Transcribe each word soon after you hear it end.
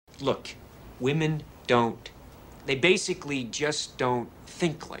Look, women don't. They basically just don't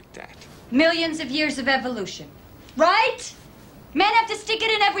think like that. Millions of years of evolution, right? Men have to stick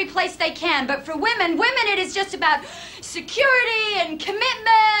it in every place they can, but for women, it is just about security and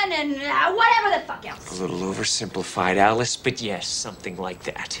commitment and whatever the fuck else. A little oversimplified, Alice, but yes, something like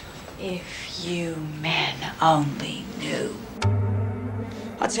that. If you men only knew.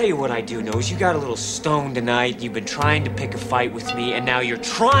 I'll tell you what I do know is you got a little stoned tonight, you've been trying to pick a fight with me, and now you're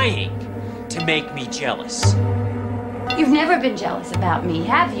trying to make me jealous. You've never been jealous about me,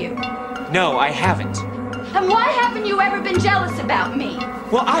 have you? No, I haven't. And why haven't you ever been jealous about me?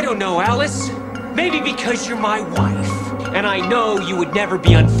 Well, I don't know, Alice. Maybe because you're my wife, and I know you would never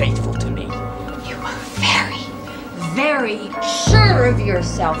be unfaithful to me. You are very, very sure of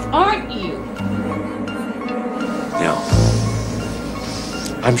yourself, aren't you? No.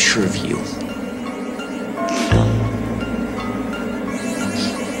 I'm sure of you.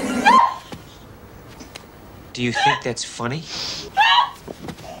 Do you think that's funny?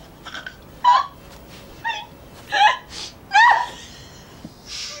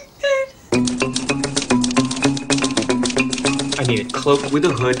 I need a cloak with a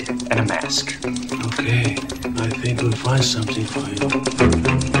hood and a mask. Okay, I think we'll find something for you.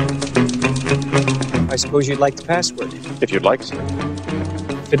 I suppose you'd like the password. If you'd like, sir.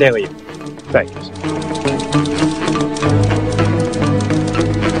 Fidelia. Thank you, sir.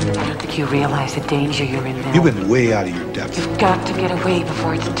 I don't think you realize the danger you're in now. You've been way out of your depth. You've got to get away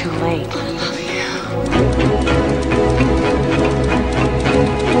before it's too late.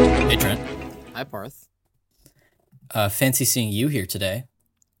 Hey, Trent. Hi, Parth. Fancy seeing you here today.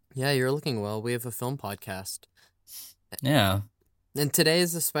 Yeah, you're looking well. We have a film podcast. Yeah. And today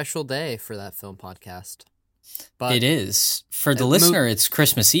is a special day for that film podcast. But it is. For the listener, it's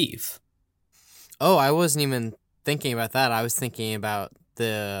Christmas Eve. Oh, I wasn't even thinking about that. I was thinking about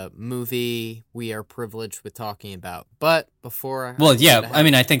the movie we are privileged with talking about. But before... Well, yeah, I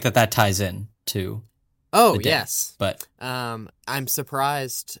mean, I think that ties in to... Oh, yes. But... I'm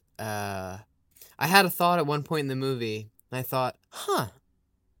surprised... I had a thought at one point in the movie, and I thought,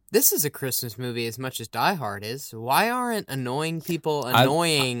 this is a Christmas movie as much as Die Hard is. Why aren't annoying people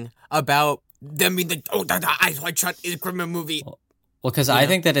about them being the Eyes Wide Shut is a Christmas movie? Well, because I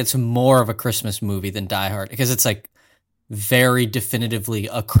think that it's more of a Christmas movie than Die Hard, because it's like very definitively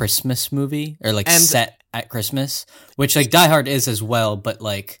a Christmas movie, or like set at Christmas, which like Die Hard is as well, but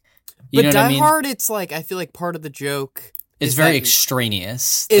like, you know what I mean? Die Hard, it's like, I feel like part of the joke... It's very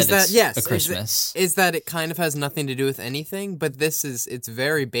extraneous. Is that yes? A Christmas is that it kind of has nothing to do with anything, but it's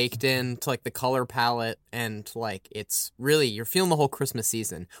very baked into like the color palette, and like it's really you're feeling the whole Christmas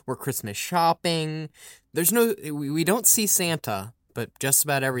season. We're Christmas shopping. We don't see Santa, but just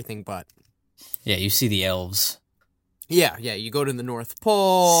about everything. But yeah, you see the elves. Yeah. You go to the North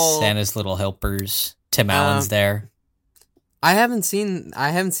Pole. Santa's little helpers. Tim Allen's there. I haven't seen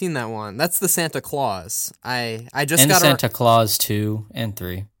that one. That's the Santa Claus. I just and got Santa Claus 2 and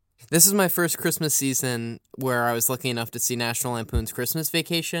 3. This is my first Christmas season where I was lucky enough to see National Lampoon's Christmas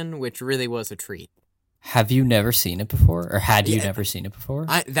Vacation, which really was a treat. Have you never seen it before, or had you never seen it before?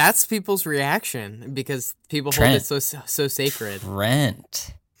 That's people's reaction because people hold it so sacred.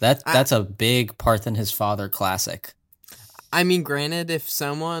 Trent, that's a big Parth and His Father classic. I mean, granted, if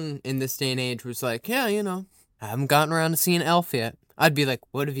someone in this day and age was like, yeah, I haven't gotten around to seeing Elf yet, I'd be like,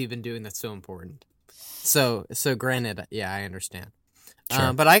 what have you been doing that's so important? So granted, yeah, I understand.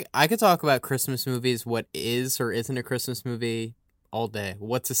 Sure. But I could talk about Christmas movies, what is or isn't a Christmas movie all day.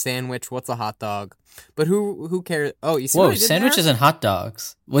 What's a sandwich? What's a hot dog? But who cares? Oh, you see what I did sandwiches there? and hot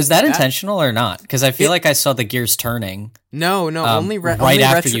dogs. Was that intentional or not? Because I feel like I saw the gears turning. No, only right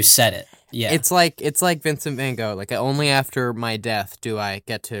after you said it. Yeah, it's like Vincent Van Gogh. Like only after my death do I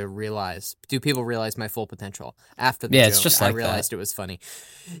get to realize. Do people realize my full potential after the joke? It's just like I realized it was funny.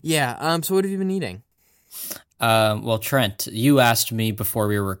 Yeah. So what have you been eating? Well, Trent, you asked me before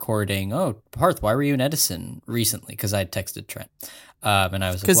we were recording. Oh, Parth, why were you in Edison recently? Because I had texted Trent, and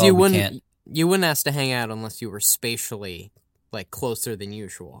I was like, well, you wouldn't ask to hang out unless you were spatially like closer than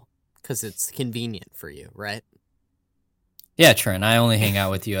usual, because it's convenient for you, right? Yeah, Trent, I only hang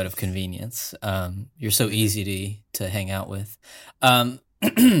out with you out of convenience. You're so easy to hang out with.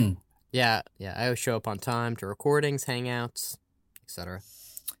 Yeah, I always show up on time to recordings, hangouts, etc.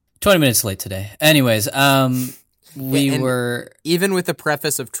 20 minutes late today. Anyways, we were... Even with the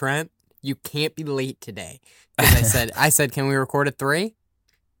preface of Trent, you can't be late today. Because I said, can we record at 3?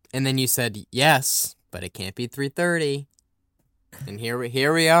 And then you said, yes, but it can't be 3:30. And here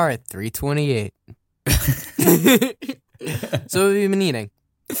we are at 3:28. So what have you been eating?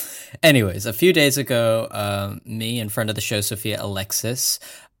 Anyways, a few days ago, me and friend of the show, Sophia Alexis,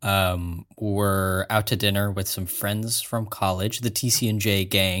 were out to dinner with some friends from college, the TC&J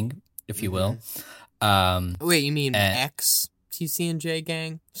gang, if you will. Wait, you mean ex TC&J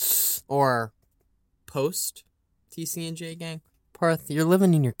gang or post TC&J gang? Parth, you're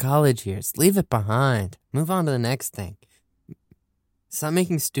living in your college years. Leave it behind. Move on to the next thing. Stop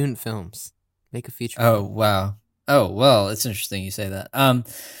making student films. Make a feature film. Wow. Oh, well, it's interesting you say that.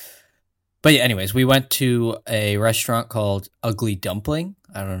 But yeah, anyways, we went to a restaurant called Ugly Dumpling.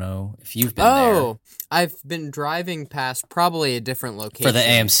 I don't know if you've been there. Oh, I've been driving past probably a different location. For the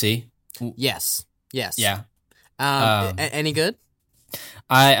AMC? Yes. Yeah. Any good?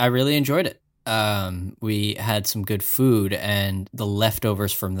 I really enjoyed it. We had some good food, and the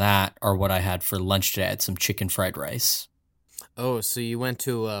leftovers from that are what I had for lunch today. I had some chicken fried rice. Oh, so you went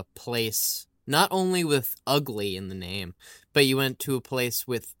to a place not only with ugly in the name, but you went to a place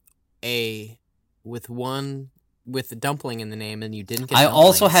with a dumpling in the name, and you didn't get. I dumplings.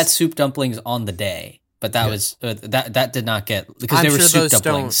 also had soup dumplings on the day, but that was that did not get because I'm they were sure soup those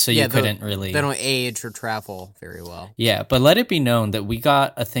dumplings, so you couldn't really. They don't age or travel very well. Yeah, but let it be known that we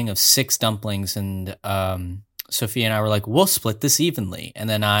got a thing of 6 dumplings, and Sophia and I were like, "We'll split this evenly," and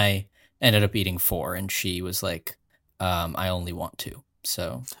then I ended up eating 4, and she was like, "I only want 2,"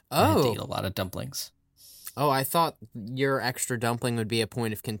 so I had to eat a lot of dumplings. Oh, I thought your extra dumpling would be a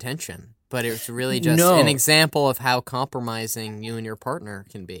point of contention, but it's really just an example of how compromising you and your partner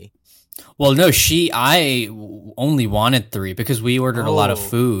can be. Well, no, I only wanted 3 because we ordered a lot of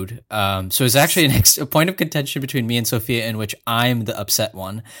food. So it's actually a point of contention between me and Sophia in which I'm the upset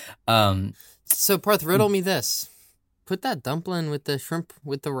one. So Parth, riddle me this. Put that dumpling with the shrimp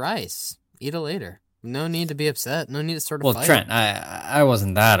with the rice. Eat it later. No need to be upset. No need to start a fight. Well, Trent, I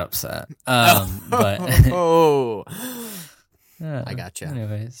wasn't that upset. But I gotcha.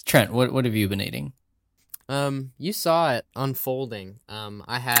 Anyways, Trent, what have you been eating? You saw it unfolding.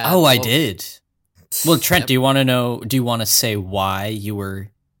 I had. Oh, I did. Well, Trent, do you want to know? Do you want to say why you were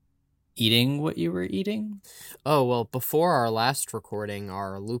eating what you were eating? Oh well, before our last recording,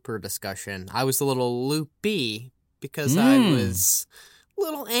 our looper discussion, I was a little loopy because I was a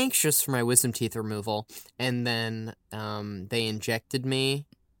little anxious for my wisdom teeth removal, and then they injected me,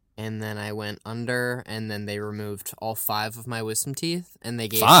 and then I went under, and then they removed all 5 of my wisdom teeth, and they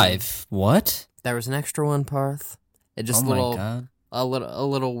gave 5. What? There was an extra one, Parth. It just a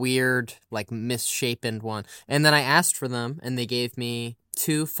little weird, like misshapen one, and then I asked for them, and they gave me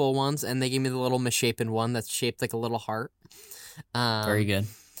 2 full ones, and they gave me the little misshapen one that's shaped like a little heart. Very good.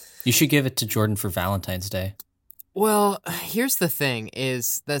 You should give it to Jordan for Valentine's Day. Well, here's the thing: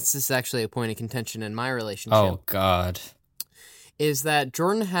 this is actually a point of contention in my relationship. Oh God. Is that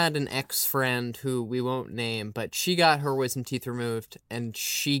Jordan had an ex-friend who we won't name, but she got her wisdom teeth removed, and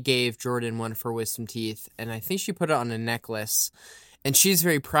she gave Jordan one of her wisdom teeth, and I think she put it on a necklace, and she's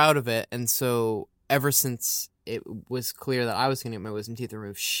very proud of it, and so ever since it was clear that I was going to get my wisdom teeth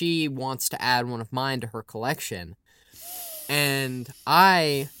removed, she wants to add one of mine to her collection, and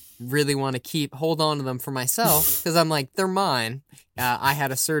I really want to hold on to them for myself, because I'm like, they're mine. I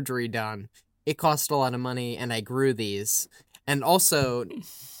had a surgery done. It cost a lot of money, and I grew these. And also,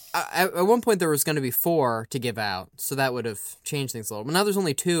 at one point there was going to be 4 to give out, so that would have changed things a little. But now there's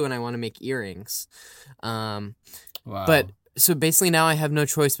only 2, and I want to make earrings. Wow. But, so basically now I have no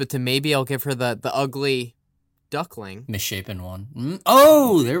choice but to maybe I'll give her the ugly duckling. Misshapen one.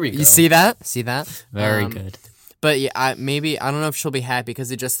 Oh, there we go. You see that? See that? Very good. But yeah, I don't know if she'll be happy,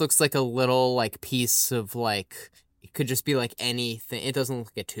 because it just looks like a little, like, piece of, like, it could just be, like, anything. It doesn't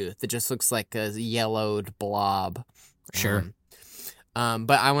look like a tooth. It just looks like a yellowed blob. Sure.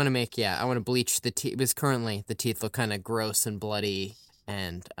 But I want to bleach the teeth, because currently the teeth look kind of gross and bloody,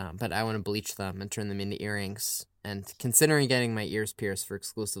 and, but I want to bleach them and turn them into earrings, and considering getting my ears pierced for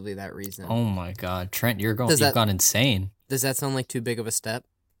exclusively that reason. Oh my God, Trent, you've gone insane. Does that sound like too big of a step?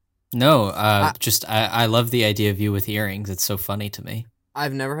 No, I love the idea of you with earrings. It's so funny to me.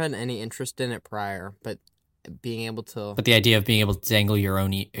 I've never had any interest in it prior, but being able to... But the idea of being able to dangle your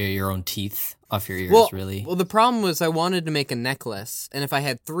own teeth off your ears, really... Well, the problem was I wanted to make a necklace, and if I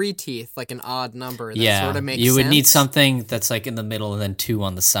had 3 teeth, like an odd number, that sort of makes sense. You would need something that's like in the middle and then 2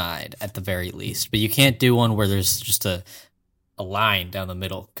 on the side, at the very least. But you can't do one where there's just a line down the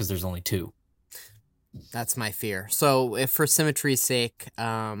middle, because there's only 2. That's my fear. So, if for symmetry's sake,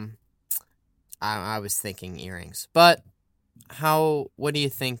 I was thinking earrings. But... what do you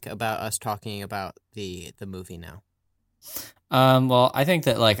think about us talking about the movie now? Well, I think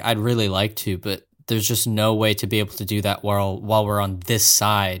that I'd really like to, but there's just no way to be able to do that while we're on this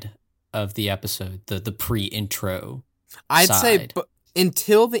side of the episode, the pre-intro. I'd say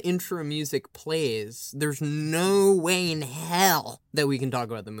until the intro music plays, there's no way in hell that we can talk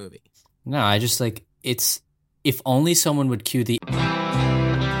about the movie. No, I just like it's. If only someone would cue the.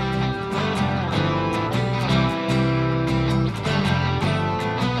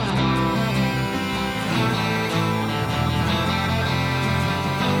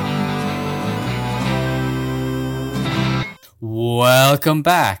 Welcome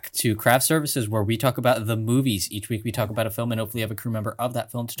back to Craft Services, where we talk about the movies. Each week we talk about a film and hopefully have a crew member of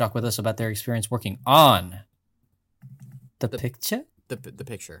that film to talk with us about their experience working on the picture. The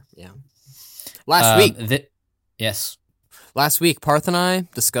picture, yeah. Last week. Yes. Last week, Parth and I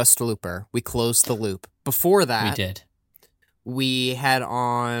discussed Looper. We closed the loop. Before that, We did. we had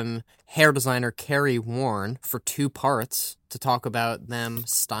on hair designer Carrie Warren for 2 parts to talk about them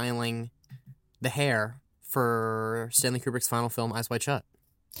styling the hair for Stanley Kubrick's final film, Eyes Wide Shut.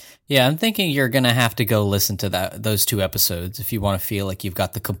 Yeah, I'm thinking you're going to have to go listen to those 2 episodes if you want to feel like you've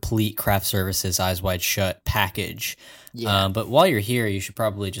got the complete Craft Services Eyes Wide Shut package. Yeah. But while you're here, you should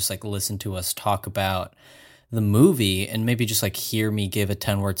probably just like listen to us talk about the movie and maybe just like hear me give a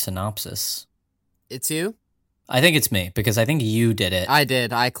 10-word synopsis. It's you? I think it's me because I think you did it. I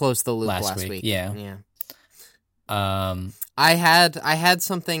did. I closed the loop last week. Yeah. I had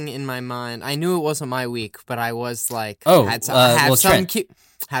something in my mind. I knew it wasn't my week, but I was like, Trent.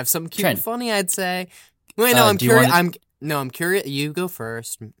 have some cute Trent. and funny, I'd say. Wait, no, I'm curious. I'm curious. You go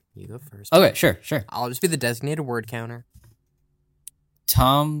first. Okay, sure. I'll just be the designated word counter.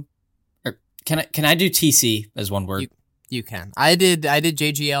 Tom, or can I do TC as one word? You can. I did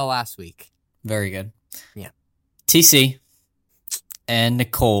JGL last week. Very good. Yeah. TC and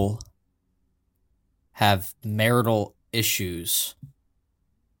Nicole have marital issues.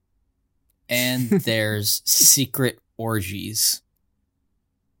 And there's secret orgies.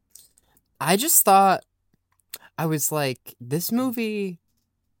 I just thought, I was like, this movie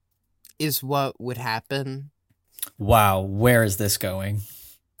is what would happen Wow, where is this going?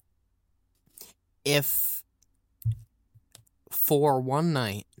 if for one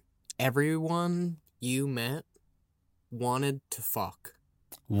night everyone you met wanted to fuck.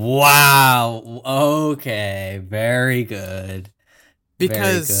 Wow. Okay, very good.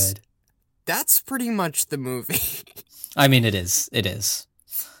 Because Very good. that's pretty much the movie. I mean, it is.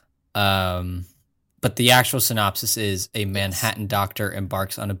 But the actual synopsis is a Manhattan doctor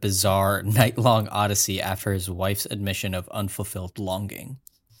embarks on a bizarre night-long odyssey after his wife's admission of unfulfilled longing.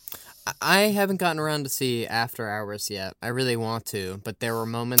 I haven't gotten around to see After Hours yet. I really want to, but there were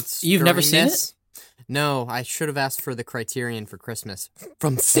moments. You've never during seen this. No, I should have asked for the Criterion for Christmas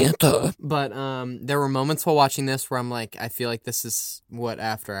from Santa. But there were moments while watching this where I'm like, I feel like this is what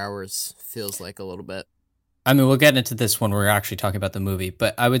After Hours feels like a little bit. I mean, we'll get into this when we're actually talking about the movie,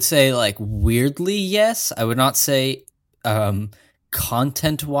 but I would say, like, weirdly, yes. I would not say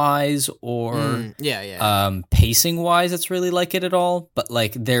content-wise or pacing-wise it's really like it at all, but,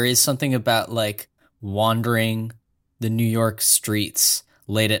 like, there is something about, like, wandering the New York streets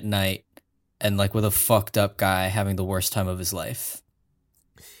late at night and, like, with a fucked up guy having the worst time of his life.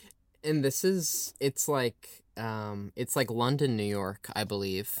 And it's like London, New York, I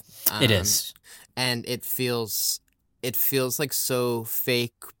believe. It is. And it feels like so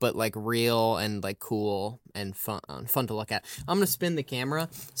fake, but like real and like cool and fun to look at. I'm gonna spin the camera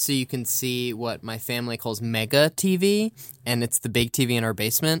so you can see what my family calls Mega TV, and it's the big TV in our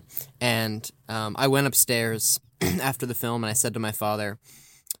basement. And I went upstairs after the film, and I said to my father,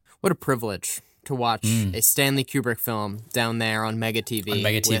 "What a privilege to watch a Stanley Kubrick film down there on Mega TV." On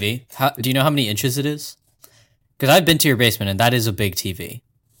Mega TV? Do you know how many inches it is? Because I've been to your basement, and that is a big TV.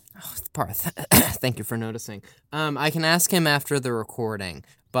 Parth, thank you for noticing. I can ask him after the recording,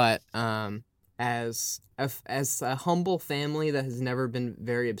 but as a humble family that has never been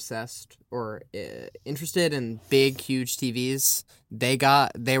very obsessed or interested in big, huge TVs, they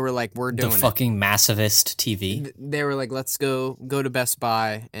were like, we're doing the fucking massivist TV. They were like, let's go to Best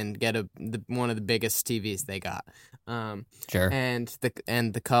Buy and get one of the biggest TVs they got. Sure. And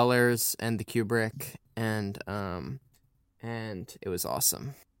the colors and the Kubrick and it was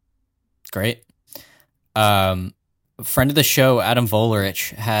awesome. Great. Friend of the show, Adam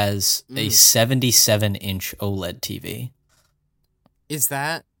Volerich, has a 77-inch OLED TV. Is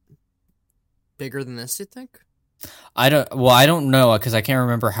that bigger than this, you think? I don't know because I can't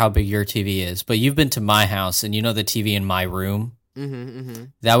remember how big your TV is, but you've been to my house and you know the TV in my room? Mm-hmm.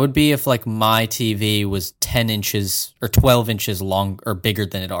 That would be if like my TV was 10 inches or 12 inches long or bigger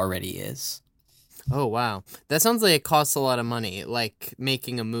than it already is. Oh, wow. That sounds like it costs a lot of money, like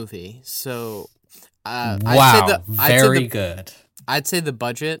making a movie. So, Wow, very good. I'd say the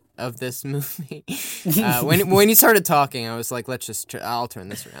budget of this movie. When you started talking, I was like, let's just. I'll turn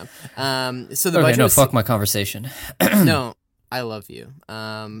this around. So the Okay, budget. no, was fuck my conversation. No, I love you.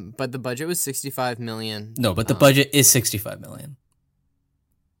 But the budget was $65 million. No, but the budget is $65 million.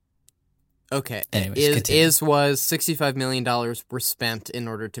 Okay. Anyways, continue. Was $65 million were spent in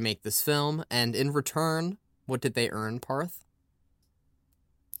order to make this film, and in return, what did they earn, Parth?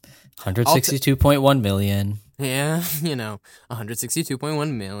 $162.1 million. Yeah,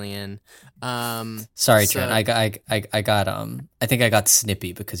 $162.1 million. Sorry, Trent. I think I got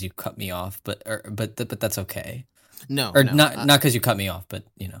snippy because you cut me off, but that's okay. No, not because you cut me off, but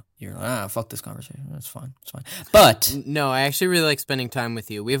you're like, fuck this conversation. It's fine. But no, I actually really like spending time with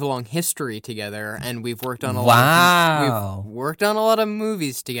you. We have a long history together, and we've worked on a lot of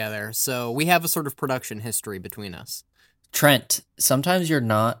movies together. So we have a sort of production history between us. Trent, sometimes you're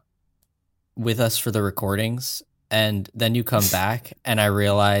not with us for the recordings, and then you come back, and I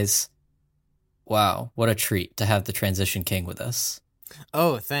realize, wow, what a treat to have the Transition King with us.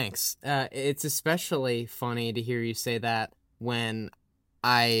 Oh, thanks. It's especially funny to hear you say that when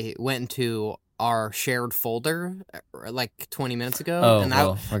I went into our shared folder like 20 minutes ago. Oh, and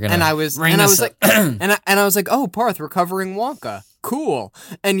I was like, and I was like, oh, Parth, we're covering Wonka. Cool.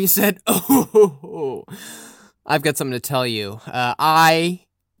 And you said, oh, I've got something to tell you. I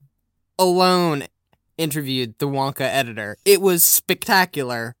alone interviewed the Wonka editor. It was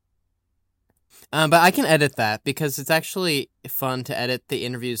spectacular. But I can edit that because it's actually fun to edit the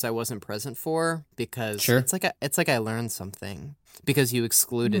interviews I wasn't present for because it's like I learned something because you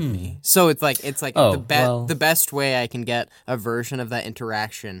excluded me. So it's like the best way I can get a version of that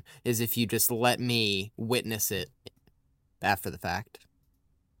interaction is if you just let me witness it after the fact.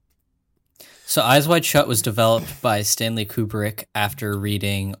 So Eyes Wide Shut was developed by Stanley Kubrick after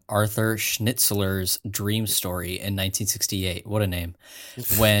reading Arthur Schnitzler's Dream Story in 1968. What a name.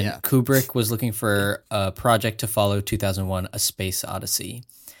 When Kubrick was looking for a project to follow 2001 A Space Odyssey.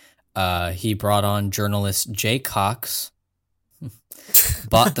 He brought on journalist Jay Cox,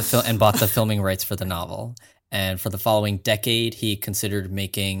 bought the filming rights for the novel. And for the following decade, he considered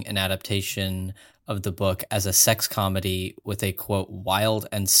making an adaptation of the book as a sex comedy with a, quote, wild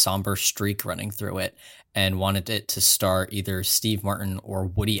and somber streak running through it, and wanted it to star either Steve Martin or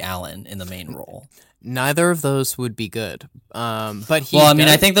Woody Allen in the main role. Neither of those would be good. But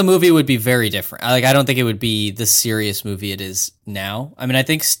I think the movie would be very different. I don't think it would be the serious movie it is now. I mean, I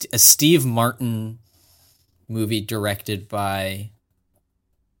think a Steve Martin movie directed by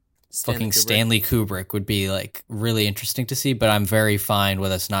Stanley Kubrick would be like really interesting to see, but I'm very fine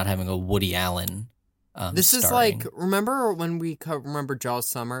with us not having a Woody Allen. This starring. is like, remember when we remember Jaws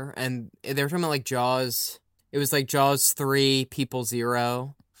Summer and they were talking about like Jaws? It was like Jaws 3, People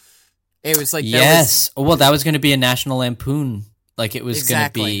Zero. It was like that was going to be a National Lampoon. Like it was going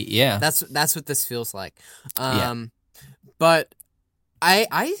to be That's what this feels like. But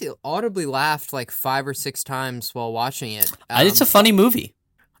I audibly laughed like 5 or 6 times while watching it. It's a funny movie.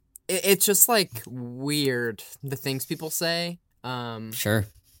 It's just like weird the things people say. Sure.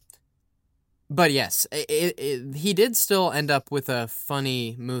 But yes, he did still end up with a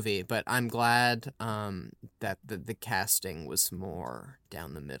funny movie, but I'm glad that the casting was more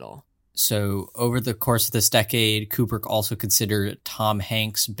down the middle. So over the course of this decade, Kubrick also considered Tom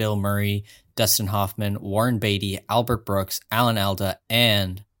Hanks, Bill Murray, Dustin Hoffman, Warren Beatty, Albert Brooks, Alan Alda,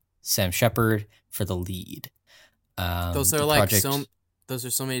 and Sam Shepard for the lead. Those are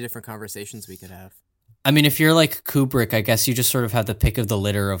so many different conversations we could have. I mean, if you're like Kubrick, I guess you just sort of have the pick of the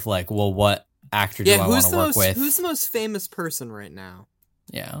litter of like, well, what actor do I want to work with? Who's the most famous person right now?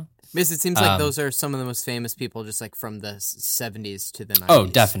 Yeah. Because it seems like those are some of the most famous people just like from the 70s to the 90s. Oh,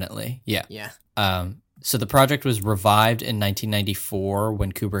 definitely. Yeah. Yeah. So the project was revived in 1994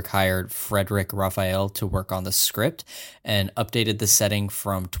 when Kubrick hired Frederick Raphael to work on the script and updated the setting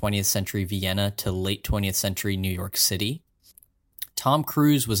from 20th century Vienna to late 20th century New York City. Tom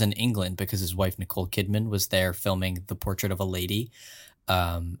Cruise was in England because his wife Nicole Kidman was there filming The Portrait of a Lady,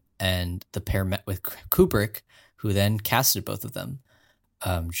 and the pair met with Kubrick, who then casted both of them.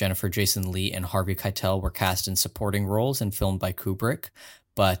 Jennifer Jason Leigh and Harvey Keitel were cast in supporting roles and filmed by Kubrick,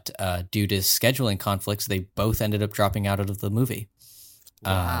 but due to scheduling conflicts, they both ended up dropping out of the movie.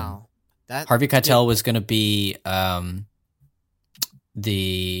 Wow. Harvey Keitel was going to be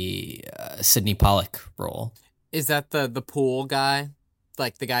the Sidney Pollack role. Is that the pool guy?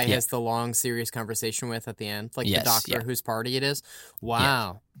 Like the guy he has the long, serious conversation with at the end? Like the doctor whose party it is?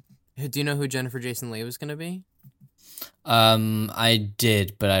 Wow. Yeah. Do you know who Jennifer Jason Leigh was going to be? I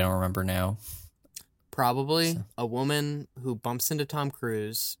did, but I don't remember now. Probably a woman who bumps into Tom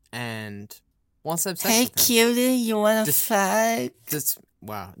Cruise and wants to have sex with him. cutie, you want to fuck?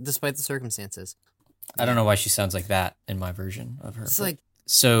 Wow, despite the circumstances. I don't know why she sounds like that in my version of her. It's like...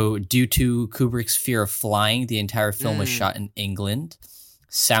 So, due to Kubrick's fear of flying, the entire film was shot in England.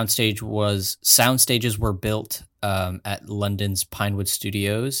 Soundstages were built at London's Pinewood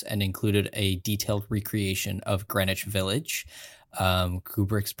Studios and included a detailed recreation of Greenwich Village.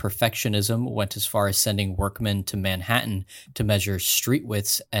 Kubrick's perfectionism went as far as sending workmen to Manhattan to measure street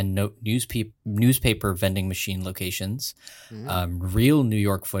widths and note newspaper vending machine locations. Real New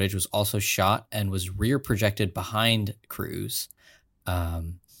York footage was also shot and was rear projected behind Cruise.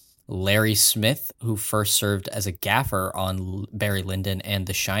 Larry Smith, who first served as a gaffer on Barry Lyndon and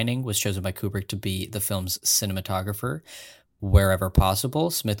The Shining, was chosen by Kubrick to be the film's cinematographer. Wherever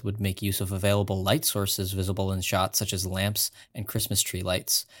possible, Smith would make use of available light sources visible in shots such as lamps and Christmas tree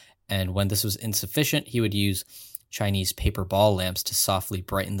lights. And when this was insufficient, he would use Chinese paper ball lamps to softly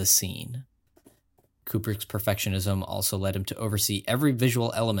brighten the scene. Kubrick's perfectionism also led him to oversee every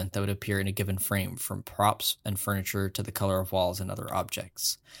visual element that would appear in a given frame, from props and furniture to the color of walls and other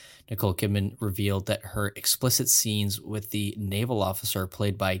objects. Nicole Kidman revealed that her explicit scenes with the naval officer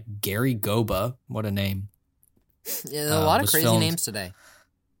played by Gary Goba, what a name. Yeah, a lot of crazy names today.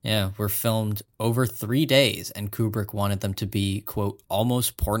 Yeah, were filmed over 3 days, and Kubrick wanted them to be, quote,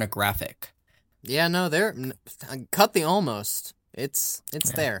 almost pornographic. Yeah, no, cut the almost. It's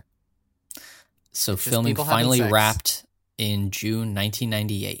there. So filming finally wrapped in June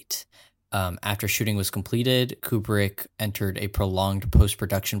 1998. After shooting was completed, Kubrick entered a prolonged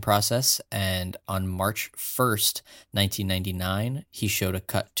post-production process, and on March 1st, 1999, he showed a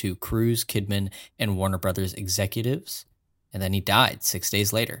cut to Cruise, Kidman, and Warner Brothers executives, and then he died 6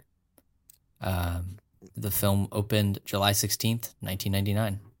 days later. The film opened July 16th,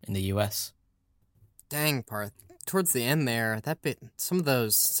 1999 in the U.S. Dang, Parth. Towards the end there, that bit, some of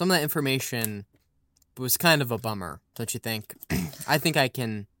that information was kind of a bummer, don't you think? I think I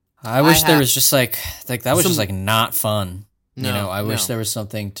can... I wish there was just that was just not fun. I wish there was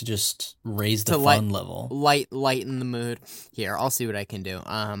something to just raise the fun level. Lighten the mood. Here, I'll see what I can do.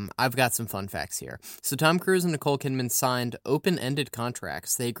 I've got some fun facts here. So Tom Cruise and Nicole Kidman signed open-ended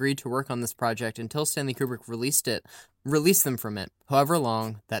contracts. They agreed to work on this project until Stanley Kubrick released them from it, however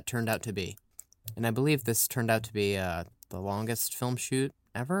long that turned out to be. And I believe this turned out to be the longest film shoot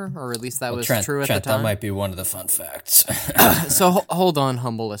ever, or at least that was true at the time. That might be one of the fun facts. So hold on,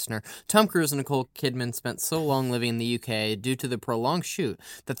 humble listener. Tom Cruise and Nicole Kidman spent so long living in the UK due to the prolonged shoot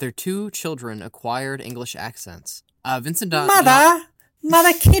that their 2 children acquired English accents. Vincent Mother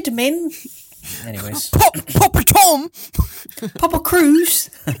Kidman. Anyways, Papa Tom, Papa Cruise.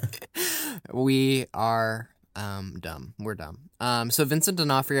 We are dumb. We're dumb. So Vincent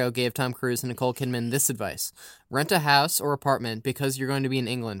D'Onofrio gave Tom Cruise and Nicole Kidman this advice: rent a house or apartment because you're going to be in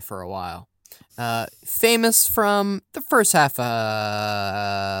England for a while. Famous from the first half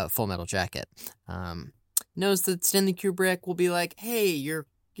of Full Metal Jacket. Knows that Stanley Kubrick will be like, hey, your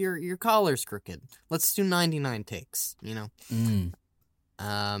collar's crooked. Let's do 99 takes,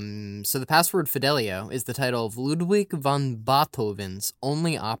 So the password Fidelio is the title of Ludwig van Beethoven's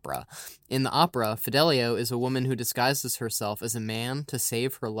only opera. In the opera, Fidelio is a woman who disguises herself as a man to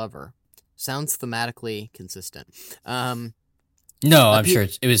save her lover. Sounds thematically consistent. No, I'm sure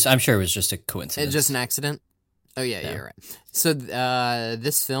it was just a coincidence. It's just an accident? Oh, yeah, you're right. So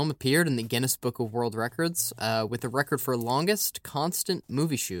this film appeared in the Guinness Book of World Records with a record for longest constant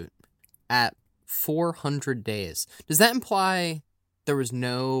movie shoot at 400 days. Does that imply there was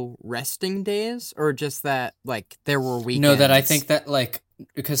no resting days, or just that, there were weekends? No, that I think that,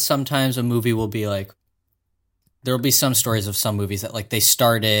 because sometimes a movie will be, there will be some stories of some movies that, they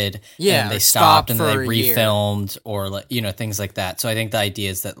started, and they stopped, and then they refilmed, or, things like that. So I think the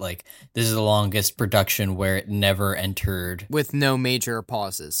idea is that, this is the longest production where it never entered. With no major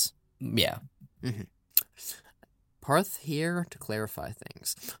pauses. Yeah. Mm-hmm. Parth here to clarify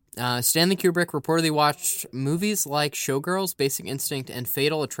things. Stanley Kubrick reportedly watched movies like Showgirls, Basic Instinct, and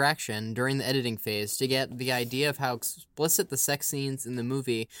Fatal Attraction during the editing phase to get the idea of how explicit the sex scenes in the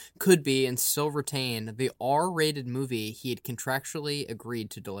movie could be and still retain the R-rated movie he had contractually agreed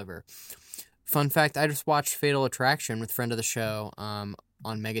to deliver. Fun fact, I just watched Fatal Attraction with friend of the show on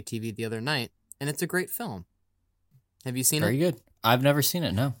Mega TV the other night, and it's a great film. Have you seen it? Very good. I've never seen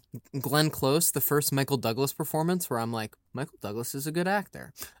it, no. Glenn Close, the first Michael Douglas performance, where I'm like, Michael Douglas is a good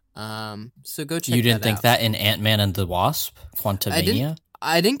actor. So go check that out. You didn't think that in Ant-Man and the Wasp? Quantumania?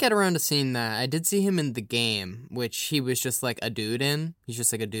 I didn't get around to seeing that. I did see him in The Game, which he was just a dude in. He's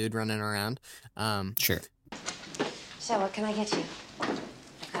just a dude running around. Sure. So what can I get you?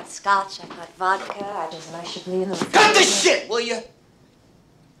 I've got scotch, I've got vodka, there's a nice Chablis. Cut the shit, will you?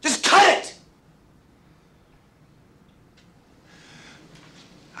 Just cut it!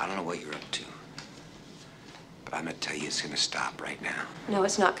 I don't know what you're up to. But I'm gonna tell you it's gonna stop right now. No,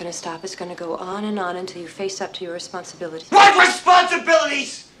 it's not going to stop. It's going to go on and on until you face up to your responsibilities. What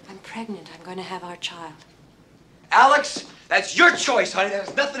responsibilities? I'm pregnant. I'm going to have our child. Alex, that's your choice, honey. That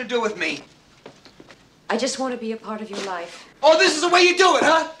has nothing to do with me. I just want to be a part of your life. Oh, this is the way you do it,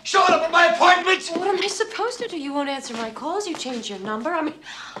 huh? Showing up at my apartment? What am I supposed to do? You won't answer my calls. You change your number. I mean,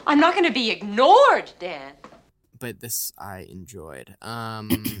 I'm not going to be ignored, Dan. But this I enjoyed.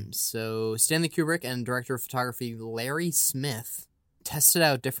 So Stanley Kubrick and director of photography Larry Smith tested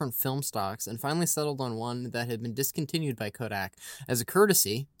out different film stocks and finally settled on one that had been discontinued by Kodak. As a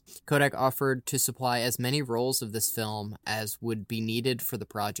courtesy, Kodak offered to supply as many rolls of this film as would be needed for the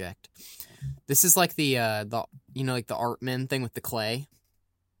project. This is like the like the Artman thing with the clay.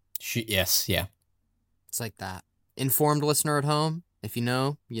 Yes, yeah. It's like that. Informed listener at home, if you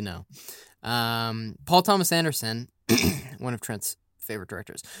know, you know. Paul Thomas Anderson, one of Trent's favorite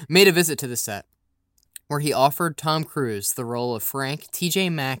directors, made a visit to the set where he offered Tom Cruise the role of Frank T.J.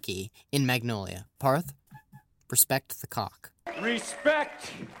 Mackey in Magnolia. Parth, respect the cock.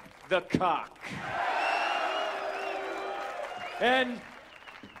 Respect the cock. And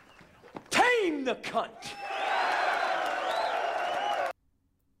tame the cunt.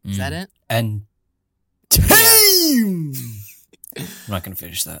 Is that it? And tame! I'm not going to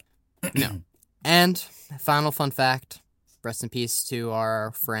finish that. No. And final fun fact, rest in peace to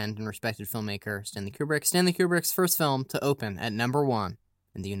our friend and respected filmmaker, Stanley Kubrick. Stanley Kubrick's first film to open at number 1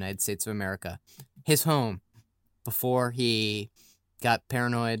 in the United States of America. His home before he got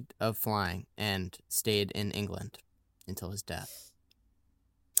paranoid of flying and stayed in England until his death.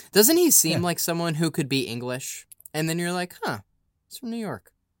 Doesn't he seem like someone who could be English? And then you're like, huh, he's from New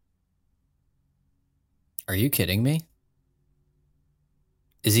York. Are you kidding me?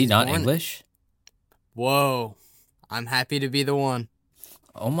 Is he not English? Whoa. I'm happy to be the one.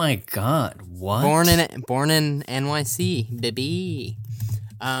 Oh my god, what? Born in NYC, baby.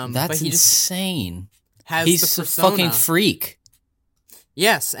 That's insane. He's a fucking freak.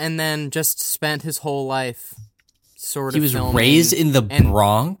 Yes, and then just spent his whole life sort of He was filming raised in the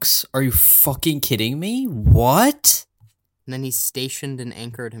Bronx? Are you fucking kidding me? What? And then he stationed and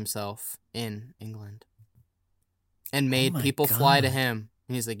anchored himself in England. And made people fly to him.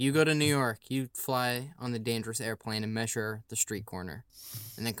 And he's like, you go to New York, you fly on the dangerous airplane and measure the street corner.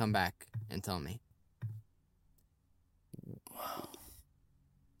 And then come back and tell me.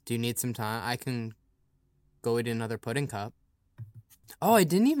 Do you need some time? I can go eat another pudding cup. Oh, I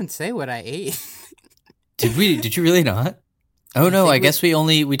didn't even say what I ate. Did you really not? Oh no, I guess we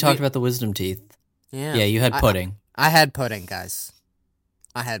talked about the wisdom teeth. Yeah. Yeah, you had pudding. I had pudding, guys.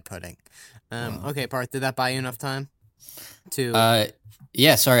 I had pudding. Okay, Parth, did that buy you enough time?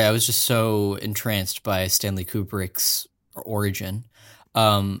 Yeah, sorry, I was just so entranced by Stanley Kubrick's origin.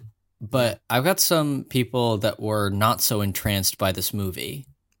 But I've got some people that were not so entranced by this movie.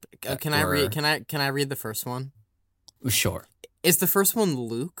 Can I read the first one? Sure. Is the first one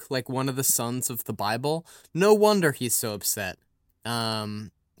Luke, like one of the sons of the Bible? No wonder he's so upset.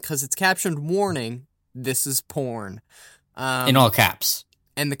 'Cause it's captioned, warning, this is porn. In all caps.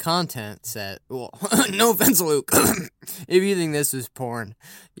 And the content said, well, no offense, Luke. If you think this is porn,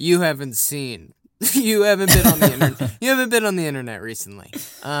 you haven't seen. You haven't been on the internet. You haven't been on the internet recently.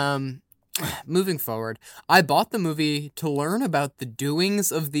 Moving forward, I bought the movie to learn about the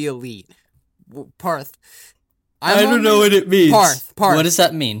doings of the elite. Parth. I don't know what it means. Parth. What does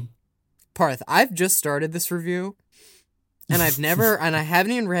that mean? Parth, I've just started this review, and I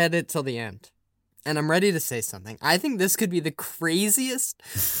haven't even read it till the end. And I'm ready to say something. I think this could be the craziest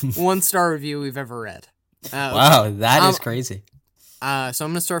 1-star review we've ever read. Wow, that is crazy. So I'm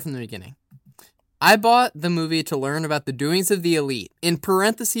going to start from the beginning. I bought the movie to learn about the doings of the elite, in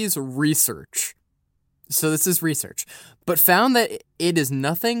parentheses, research. So this is research. But found that it is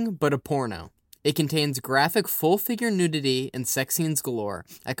nothing but a porno. It contains graphic full-figure nudity and sex scenes galore.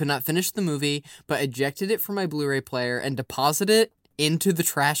 I could not finish the movie, but ejected it from my Blu-ray player and deposited it into the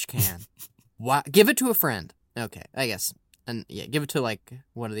trash can. Wow. Give it to a friend. Okay, I guess. And yeah, give it to like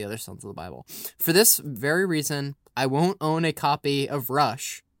one of the other sons of the Bible. For this very reason, I won't own a copy of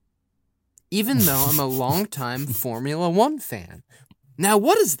Rush, even though I'm a longtime Formula One fan. Now,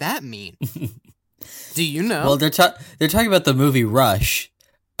 what does that mean? Do you know? Well, they're talking about the movie Rush,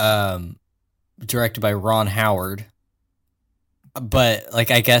 directed by Ron Howard. But like,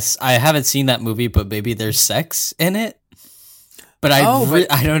 I guess I haven't seen that movie, but maybe there's sex in it. But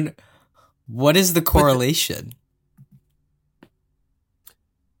I don't. What is the correlation?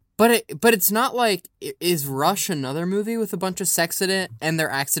 But it's not like, is Rush another movie with a bunch of sex in it and they're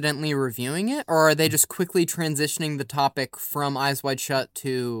accidentally reviewing it? Or are they just quickly transitioning the topic from Eyes Wide Shut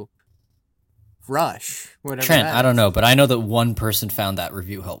to Rush? Whatever Trent, that I don't is. know, but I know that one person found that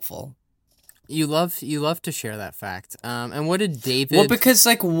review helpful. You love to share that fact. And what did David... Well, because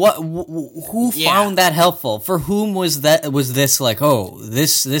like who found that helpful? For whom was this like, oh,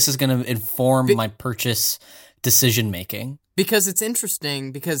 this is going to inform my purchase decision making? Because it's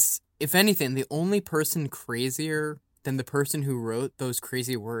interesting, because if anything, the only person crazier than the person who wrote those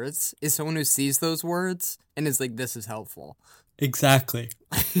crazy words is someone who sees those words and is like, this is helpful. Exactly.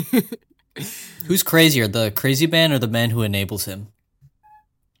 Who's crazier, the crazy man or the man who enables him?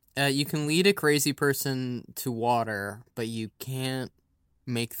 You can lead a crazy person to water, but you can't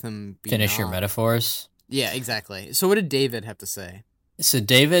make them finish your metaphors. Yeah, exactly. So what did David have to say? So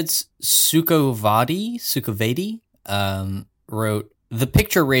David's Sukovadi wrote, the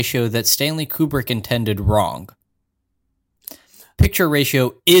picture ratio that Stanley Kubrick intended wrong. Picture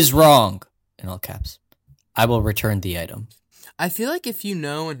ratio is wrong, in all caps. I will return the item. I feel like if you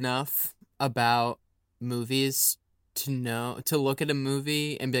know enough about movies to look at a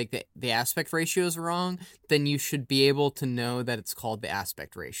movie and be like, the aspect ratio is wrong, then you should be able to know that it's called the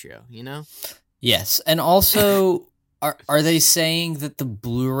aspect ratio, you know? Yes, and also, are they saying that the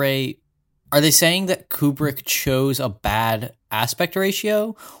Blu-ray... Are they saying that Kubrick chose a bad aspect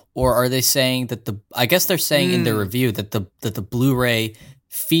ratio, or are they saying that I guess they're saying in their review that the Blu-ray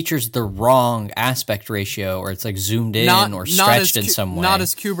features the wrong aspect ratio, or it's like zoomed in or stretched in some way. Not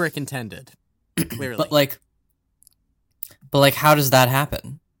as Kubrick intended, clearly. But like, how does that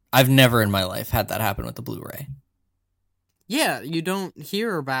happen? I've never in my life had that happen with the Blu-ray. Yeah, you don't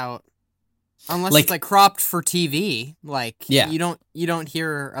hear about, unless it's like cropped for TV. Like, you don't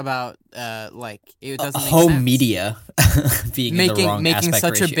hear about it doesn't make home sense. Media being in the wrong making aspect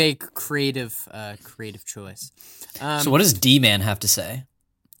such ratio. a big creative choice. So what does D-Man have to say?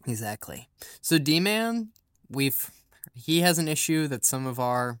 Exactly. So D-Man, he has an issue that some of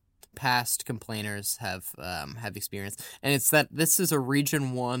our past complainers have experienced, and it's that this is a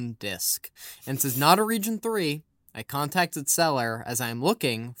Region 1 disc, and it says not a Region 3. I contacted seller as I am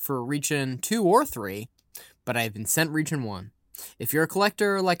looking for Region 2 or 3, but I have been sent Region 1. If you're a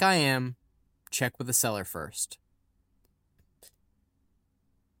collector like I am, check with the seller first.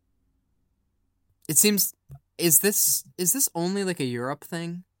 It seems, is this only like a Europe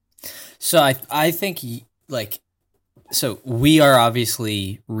thing? So I think so we are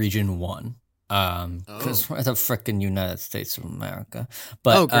obviously Region 1 because we're the frickin' United States of America,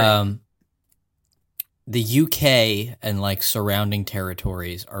 but the UK and like surrounding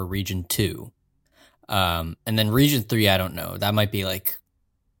territories are Region 2, and then Region 3 I don't know, that might be like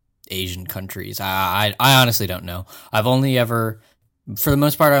Asian countries. I honestly don't know. I've only ever, for the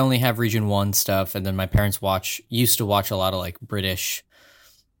most part, I only have Region 1 stuff, and then my parents used to watch a lot of like British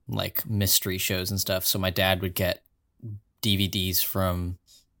like mystery shows and stuff, so my dad would get DVDs from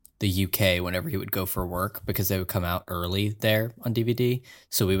the UK whenever he would go for work because they would come out early there on DVD,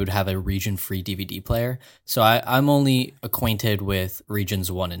 so we would have a region-free DVD player. So I'm only acquainted with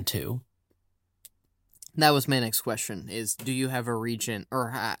Regions 1 and 2. That was my next question, is do you have a region,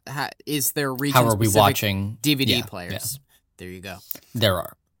 or is there region How are we watching DVD players? Yeah. There you go. There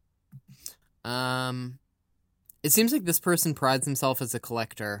are. It seems like this person prides himself as a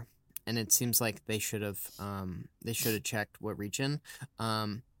collector, and it seems like they should have checked what region.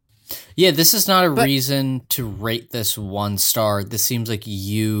 Yeah, this is not a reason to rate this 1 star. This seems like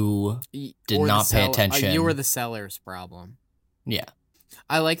you did not pay attention. You were the seller's problem. Yeah.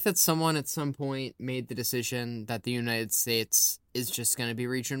 I like that someone at some point made the decision that the United States is just going to be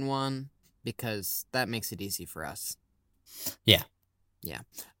Region 1, because that makes it easy for us. Yeah. Yeah.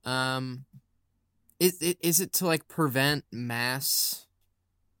 Is it to like prevent mass,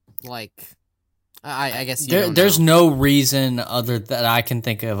 like, I guess there's no reason that I can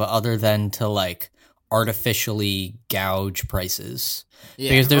think of other than to like artificially gouge prices.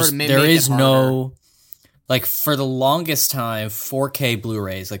 Yeah, because there is no, like, for the longest time 4K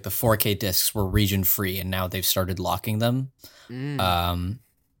Blu-rays, like the 4K discs, were region free, and now they've started locking them.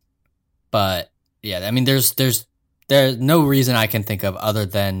 But yeah, I mean there's no reason I can think of other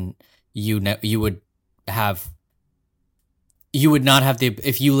than you would not have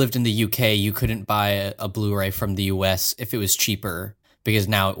if you lived in the UK, you couldn't buy a Blu-ray from the US if it was cheaper, because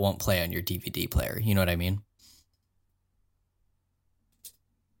now it won't play on your DVD player. You know what I mean?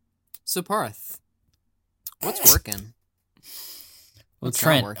 So Parth, what's working? Well,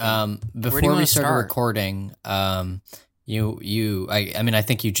 Trent, before we started recording, I mean, I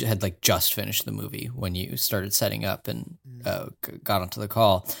think you had like just finished the movie when you started setting up and got onto the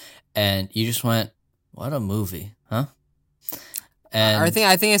call, and you just went, "What a movie, huh?" And I think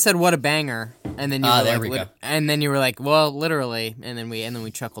I said, "What a banger," and then you were there like, we go. and then you were like, "Well, literally," and then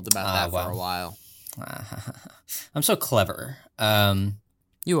we chuckled about that for a while. I'm so clever.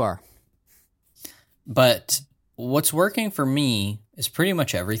 You are. But what's working for me is pretty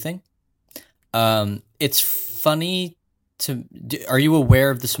much everything. It's funny are you aware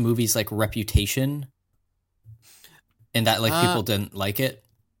of this movie's like reputation? And that like people didn't like it?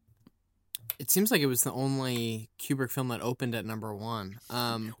 It seems like it was the only Kubrick film that opened at number 1.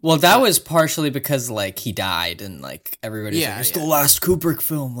 Well, that was partially because like he died and like everybody's like, it's the last Kubrick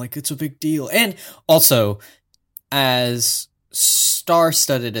film, like it's a big deal. And also, as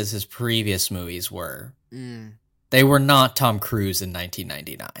star-studded as his previous movies were, they were not Tom Cruise in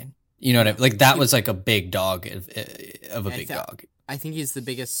 1999. You know what I mean? Like that was like a big dog of a big dog. I think he's the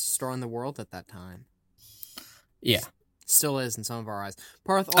biggest star in the world at that time. Yeah. Still is in some of our eyes.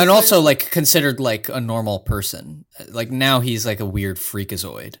 Parth and also like considered like a normal person. Like now he's like a weird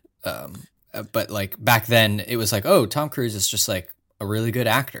freakazoid. But like back then it was like, oh, Tom Cruise is just like a really good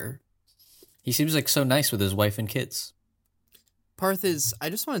actor. He seems like so nice with his wife and kids. Parth I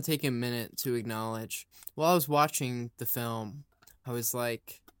just want to take a minute to acknowledge, while I was watching the film, I was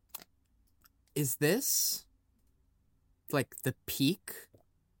like, is this like the peak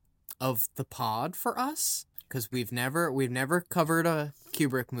of the pod for us? Because we've never covered a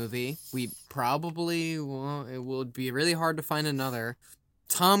Kubrick movie. We probably it will be really hard to find another.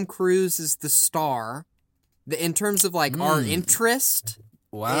 Tom Cruise is the star. In terms of like our interest,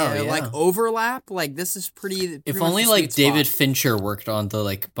 like overlap, like this is pretty. If only like David Fincher worked on the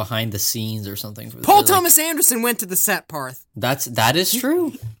like behind the scenes or something. Paul Thomas Anderson went to the set, Parth. That is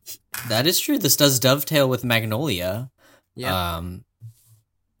true. That is true. This does dovetail with Magnolia. Yeah.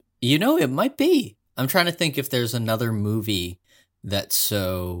 You know, it might be. I'm trying to think if there's another movie that's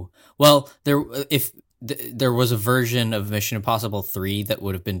so well. There was a version of Mission Impossible 3 that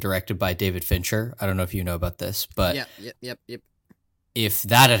would have been directed by David Fincher. I don't know if you know about this, but yep. If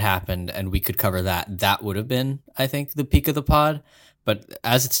that had happened and we could cover that, that would have been, I think, the peak of the pod. But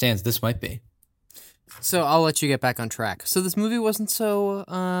as it stands, this might be. So I'll let you get back on track. So this movie wasn't so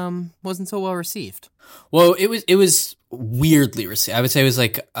well received. Well, it was weirdly received. I would say it was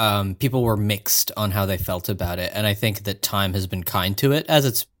like people were mixed on how they felt about it, and I think that time has been kind to it, as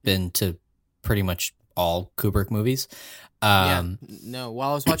it's been to pretty much all Kubrick movies. No,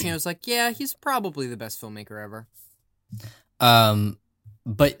 while I was watching, I was like, yeah, he's probably the best filmmaker ever.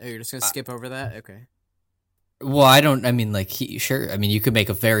 But you're just gonna skip over that, okay? Well, I mean, like sure. I mean, you could make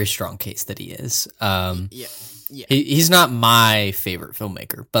a very strong case that he is. Yeah. He's not my favorite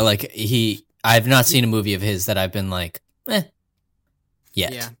filmmaker, but like I've not seen a movie of his that I've been like, yet.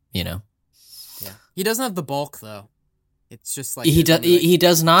 Yeah. You know. Yeah. He doesn't have the bulk though. It's just like he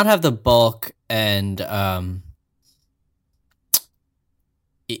does not have the bulk, and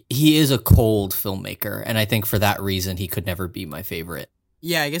he is a cold filmmaker, and I think for that reason he could never be my favorite.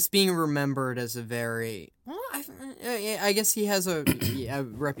 Yeah, I guess being remembered as a very... Well, I guess he has a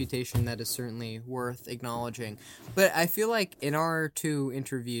reputation that is certainly worth acknowledging. But I feel like in our 2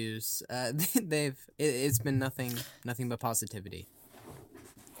 interviews, it's been nothing but positivity.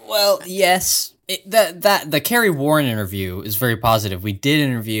 Well, yes. The Kerry Warren interview is very positive. We did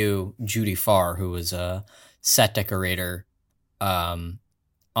interview Judy Farr, who was a set decorator on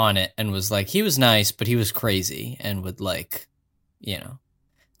it, and was like, he was nice, but he was crazy, and would like, you know...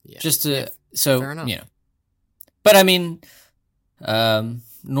 Yeah. Just to, yeah, so, you know. But I mean,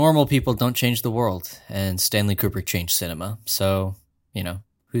 normal people don't change the world, and Stanley Kubrick changed cinema. So, you know,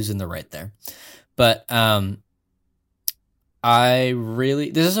 who's in the right there? But this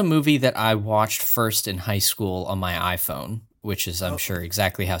is a movie that I watched first in high school on my iPhone, which is, I'm sure,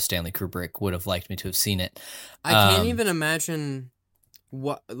 exactly how Stanley Kubrick would have liked me to have seen it. I can't even imagine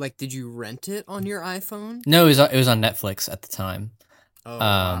what, like, did you rent it on your iPhone? No, it was on Netflix at the time.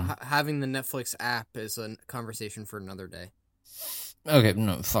 Having the Netflix app is a conversation for another day. Okay,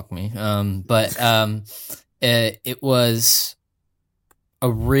 no, fuck me. It was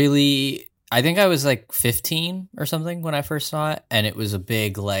a really... I think I was like 15 or something when I first saw it, and it was a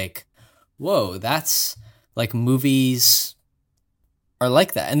big like, whoa, that's like movies are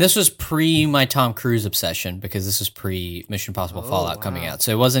like that. And this was pre my Tom Cruise obsession, because this was pre Mission Impossible Fallout coming out.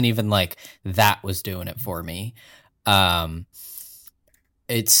 So it wasn't even like that was doing it for me.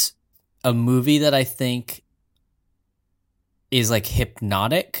 It's a movie that I think is like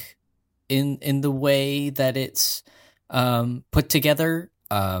hypnotic in the way that it's put together.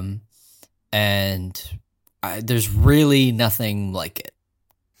 And there's really nothing like it.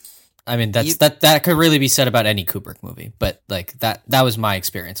 I mean, that could really be said about any Kubrick movie, but like that was my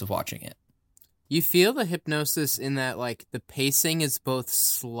experience of watching it. You feel the hypnosis in that, like, the pacing is both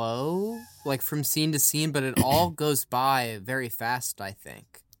slow, like, from scene to scene, but it all goes by very fast, I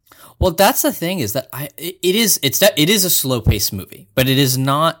think. Well, that's the thing, is that it is a slow-paced movie, but it's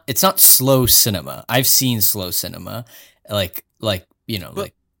not slow cinema. I've seen slow cinema, like you know, but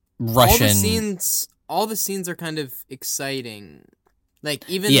like Russian. All the scenes are kind of exciting. Like,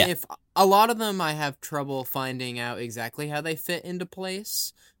 even if a lot of them I have trouble finding out exactly how they fit into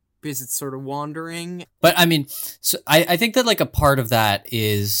place, because it's sort of wandering. But I mean, so I think that like a part of that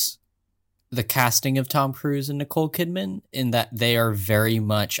is the casting of Tom Cruise and Nicole Kidman, in that they are very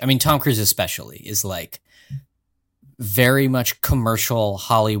much, I mean, Tom Cruise especially is like very much commercial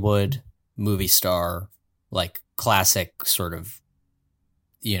Hollywood movie star, like classic sort of,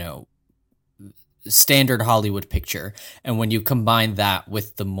 you know, standard Hollywood picture. And when you combine that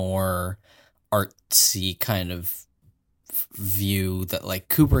with the more artsy kind of view that like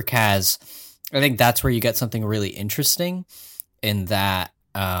Kubrick has, I think that's where you get something really interesting, in that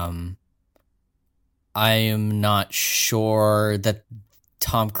I am not sure that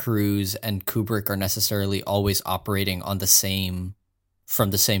Tom Cruise and Kubrick are necessarily always operating from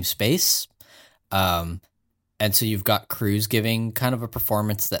the same space. And so you've got Cruise giving kind of a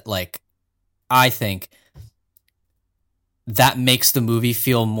performance that, like, I think that makes the movie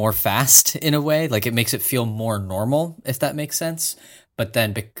feel more fast in a way. Like, it makes it feel more normal, if that makes sense. But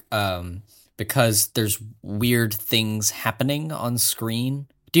then because there's weird things happening on screen.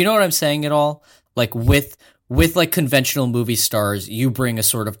 Do you know what I'm saying at all? Like, with like conventional movie stars, you bring a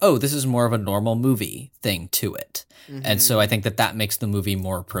sort of, oh, this is more of a normal movie thing to it. Mm-hmm. And so I think that makes the movie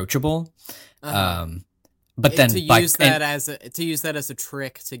more approachable. But then to use that as a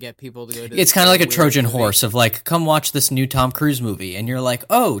trick to get people to go to, it's kind of like a Trojan horse of like, come watch this new Tom Cruise movie, and you're like,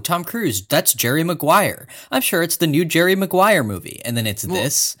 oh, Tom Cruise, that's Jerry Maguire. I'm sure it's the new Jerry Maguire movie, and then it's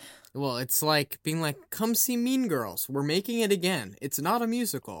this. Well, it's like being like, come see Mean Girls. We're making it again. It's not a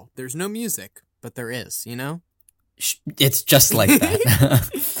musical. There's no music, but there is. You know, it's just like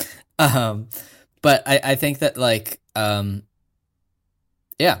that. But I think that like.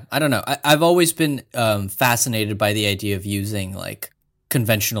 Yeah, I don't know. I've always been fascinated by the idea of using like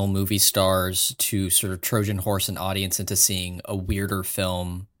conventional movie stars to sort of Trojan horse an audience into seeing a weirder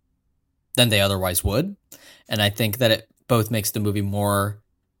film than they otherwise would. And I think that it both makes the movie more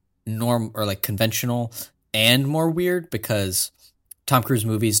or like conventional and more weird, because Tom Cruise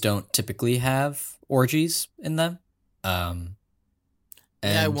movies don't typically have orgies in them. I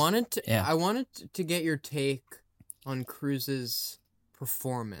wanted to get your take on Cruise's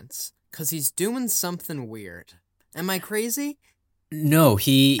performance, because he's doing something weird. Am I crazy? No,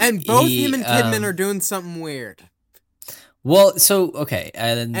 and both him and Kidman are doing something weird. Well, so okay,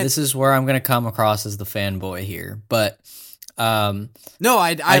 and this is where I'm going to come across as the fanboy here, but no,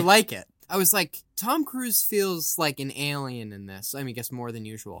 I like it. I was like, Tom Cruise feels like an alien in this. I mean, I guess more than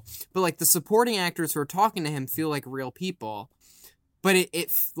usual, but like the supporting actors who are talking to him feel like real people, but it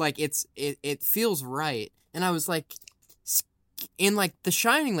feels right. And I was like, in like The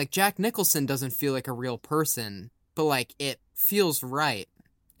Shining, like Jack Nicholson doesn't feel like a real person, but like it feels right.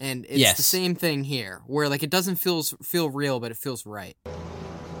 And it's the same thing here, where like it doesn't feel real, but it feels right.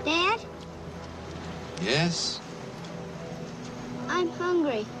 Dad? Yes? I'm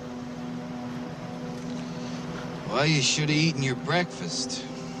hungry. Well, you should have eaten your breakfast.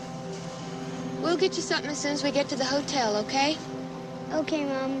 We'll get you something as soon as we get to the hotel, okay? Okay,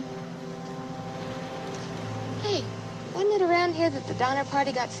 Mom. Hey, wasn't it around here that the Donner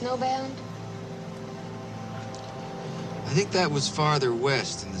Party got snowbound? I think that was farther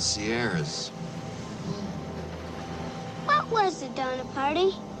west in the Sierras. What was the Donner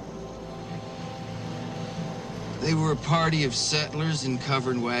Party? They were a party of settlers in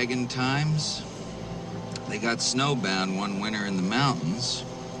covered wagon times. They got snowbound one winter in the mountains.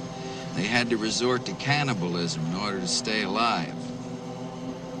 They had to resort to cannibalism in order to stay alive.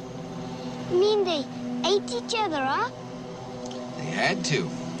 You mean they ate each other up? They had to,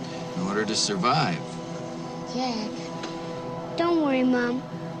 in order to survive. Jack. Don't worry, Mom.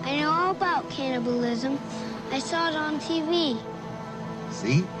 I know all about cannibalism. I saw it on TV.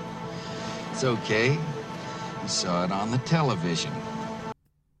 See? It's okay. You saw it on the television.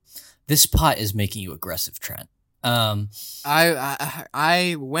 This pot is making you aggressive, Trent.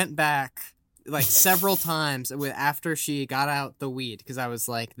 I went back like several times after she got out the weed, because I was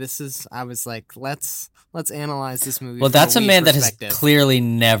like, let's analyze this movie. Well, that's a man that has clearly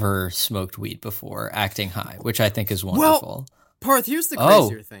never smoked weed before, acting high, which I think is wonderful. Well, Parth, here's the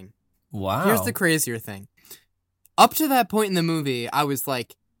crazier thing. Wow. Here's the crazier thing. Up to that point in the movie, I was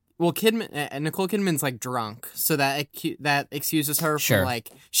like, well, Nicole Kidman's like drunk, so that excuses her Sure. from like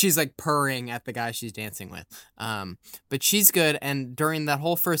she's like purring at the guy she's dancing with. But she's good, and during that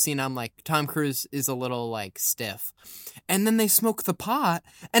whole first scene, I'm like, Tom Cruise is a little like stiff, and then they smoke the pot,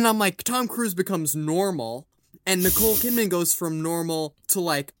 and I'm like, Tom Cruise becomes normal, and Nicole Kidman goes from normal to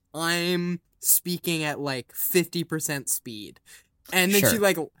like I'm speaking at like 50% speed, and then Sure.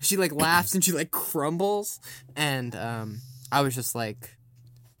 she laughs and she like crumbles, and I was just like,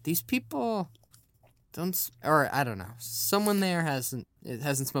 these people or I don't know. Someone there hasn't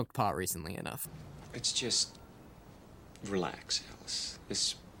smoked pot recently enough. It's just... relax, Alice.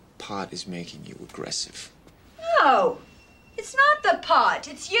 This pot is making you aggressive. No, it's not the pot,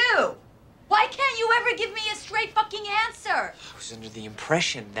 it's you. Why can't you ever give me a straight fucking answer? I was under the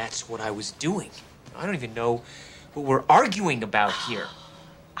impression that's what I was doing. I don't even know what we're arguing about here.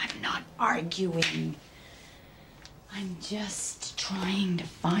 I'm not arguing. I'm just trying to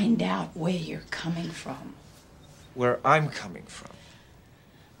find out where you're coming from. Where I'm coming from.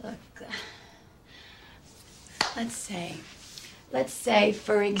 Look, let's say,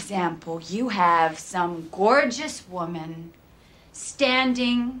 for example, you have some gorgeous woman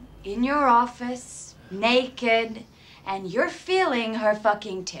standing in your office, naked, and you're feeling her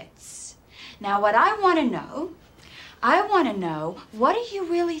fucking tits. Now, what I want to know, what are you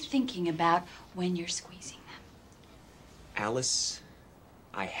really thinking about when you're squeezing them? Alice,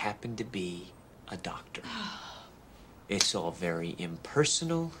 I happen to be a doctor. It's all very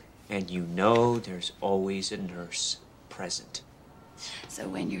impersonal, and you know there's always a nurse present. So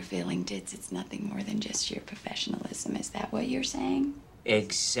when you're feeling tits, it's nothing more than just your professionalism. Is that what you're saying?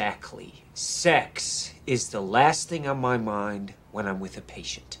 Exactly. Sex is the last thing on my mind when I'm with a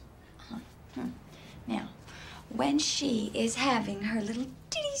patient. Now, when she is having her little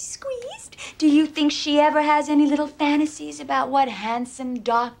titties squeezed, do you think she ever has any little fantasies about what handsome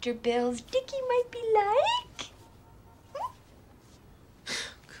Dr. Bill's Dickie might be like?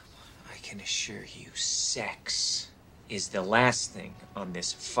 I can assure you, sex is the last thing on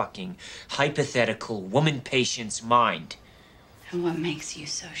this fucking hypothetical woman patient's mind. And what makes you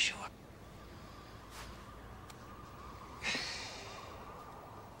so sure?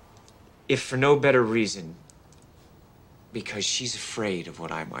 If for no better reason, because she's afraid of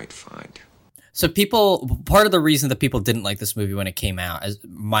what I might find. So part of the reason that people didn't like this movie when it came out, as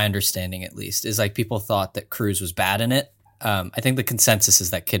my understanding at least, is like people thought that Cruise was bad in it. I think the consensus is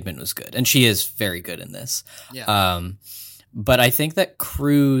that Kidman was good, and she is very good in this. Yeah. But I think that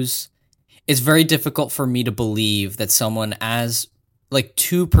Cruise, it's very difficult for me to believe that someone as like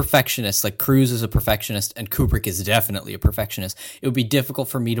two perfectionists, like Cruise is a perfectionist and Kubrick is definitely a perfectionist. It would be difficult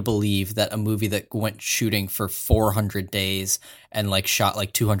for me to believe that a movie that went shooting for 400 days and like shot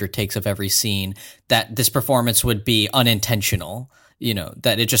like 200 takes of every scene, that this performance would be unintentional, you know,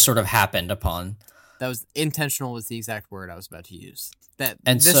 that it just sort of happened upon. That was intentional was the exact word I was about to use.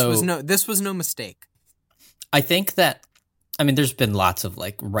 This was no mistake. I think that, I mean, there's been lots of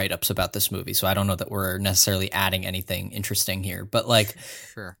like write-ups about this movie, so I don't know that we're necessarily adding anything interesting here. But like,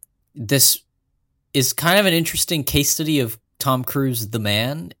 sure, this is kind of an interesting case study of Tom Cruise, the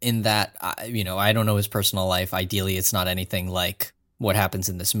man, in that, you know, I don't know his personal life. Ideally, it's not anything like what happens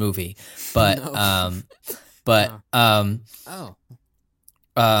in this movie. But,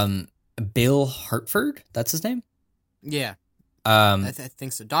 Bill Hartford, that's his name? Yeah. I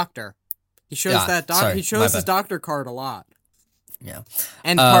think so. Doctor. He shows he shows his doctor card a lot. Yeah.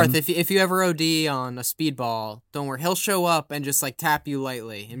 And Parth, if you ever OD on a speedball, don't worry. He'll show up and just like tap you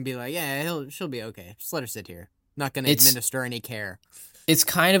lightly and be like, yeah, she'll be okay. Just let her sit here. Not going to administer any care. It's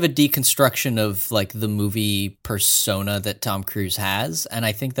kind of a deconstruction of like the movie persona that Tom Cruise has. And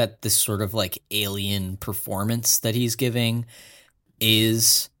I think that this sort of like alien performance that he's giving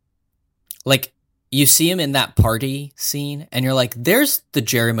is like, you see him in that party scene and you're like, there's the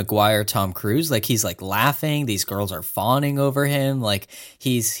Jerry Maguire Tom Cruise. Like he's like laughing. These girls are fawning over him. Like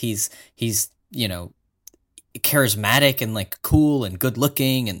he's, you know, charismatic and like cool and good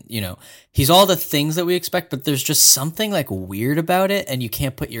looking. And, you know, he's all the things that we expect, but there's just something like weird about it. And you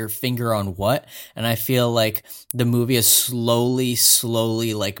can't put your finger on what. And I feel like the movie is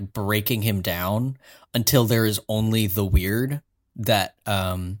slowly like breaking him down until there is only the weird that,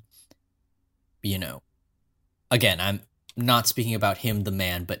 you know, again, I'm not speaking about him, the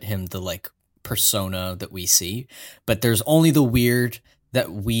man, but him, the like persona that we see. But there's only the weird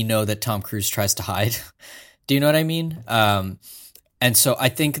that we know that Tom Cruise tries to hide. Do you know what I mean? And so I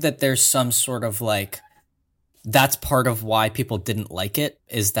think that there's some sort of like, that's part of why people didn't like it,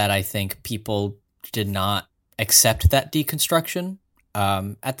 is that I think people did not accept that deconstruction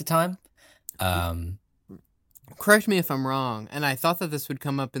at the time. correct me if I'm wrong, and I thought that this would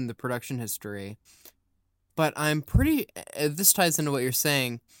come up in the production history, but I'm pretty, this ties into what you're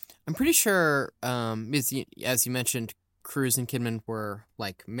saying, I'm pretty sure, as you mentioned, Cruise and Kidman were,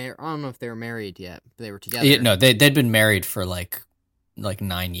 like, I don't know if they were married yet, but they were together. Yeah, no, they'd been married for, like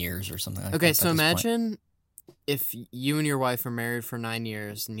 9 years or something like that. Okay, so imagine if you and your wife are married for 9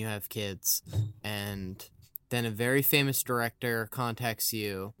 years and you have kids, and then a very famous director contacts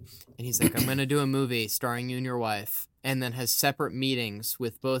you, and he's like, I'm going to do a movie starring you and your wife, and then has separate meetings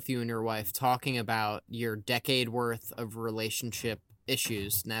with both you and your wife talking about your decade worth of relationship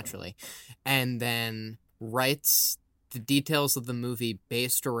issues, naturally, and then writes the details of the movie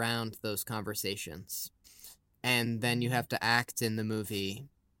based around those conversations. And then you have to act in the movie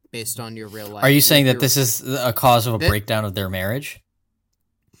based on your real life. Are you saying that this is a cause of a breakdown of their marriage?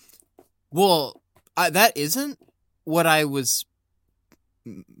 Well, that isn't what I was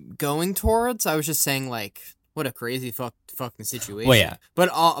going towards. I was just saying, like, what a crazy fucking situation. Well, yeah. But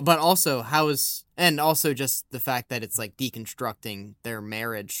also, and also just the fact that it's, like, deconstructing their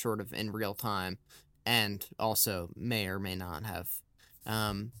marriage sort of in real time, and also may or may not have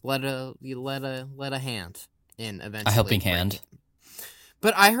let a hand in eventually. A helping hand.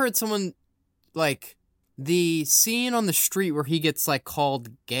 But I heard someone, like, the scene on the street where he gets, like, called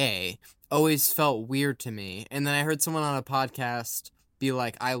gay always felt weird to me. And then I heard someone on a podcast be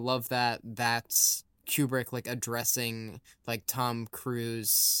like, I love that that's Kubrick, like, addressing, like, Tom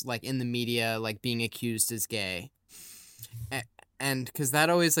Cruise, like, in the media, like, being accused as gay. And because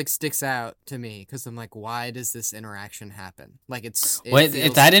that always, like, sticks out to me, because I'm like, why does this interaction happen? Like,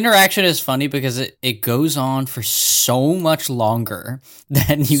 that interaction is funny because it goes on for so much longer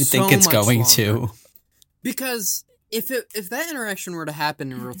than you think it's going to. Because if that interaction were to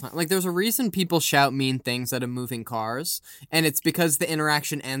happen in real time, like, there's a reason people shout mean things at a moving cars, and it's because the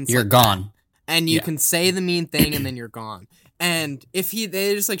interaction ends. You're like gone. That. And you can say the mean thing, and then you're gone. And if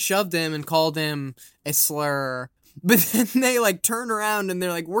they just, like, shoved him and called him a slur, but then they, like, turn around and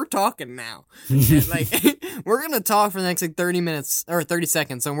they're like, we're talking now. And, like, we're going to talk for the next, like, 30 minutes or 30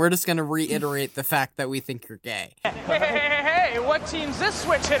 seconds, and we're just going to reiterate the fact that we think you're gay. Hey, what team's this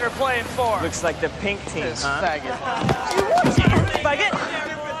switch hitter playing for? Looks like the pink team, this huh? Faggot. Faggot.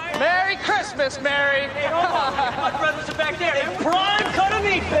 Merry Christmas, Mary. Hey, hold on. My brothers are back there. They're prime cut of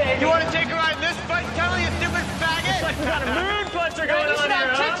meat, baby. You want to take a ride in this bike, Kelly, you stupid faggot? Looks like we got a moon puncher going on here,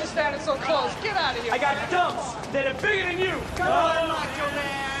 You huh? should standing so close. Get out of here. I got dumps that are bigger than you. Come on, Macho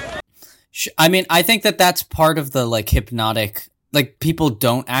Man. I mean, I think that's part of the, like, hypnotic, like, people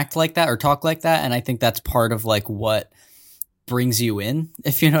don't act like that or talk like that, and I think that's part of, like, what brings you in,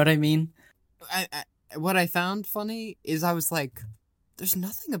 if you know what I mean. What I found funny is I was like, there's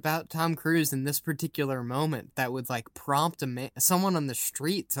nothing about Tom Cruise in this particular moment that would, like, prompt someone on the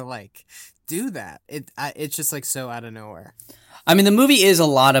street to, like, do that. It's just, like, so out of nowhere. I mean, the movie is a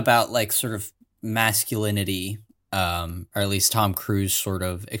lot about, like, sort of masculinity, or at least Tom Cruise sort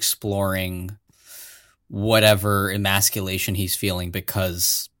of exploring whatever emasculation he's feeling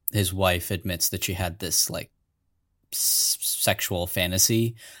because his wife admits that she had this, like, sexual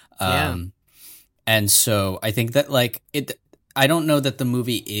fantasy. And so I think that, like, I don't know that the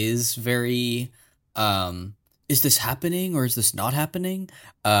movie is very, is this happening or is this not happening?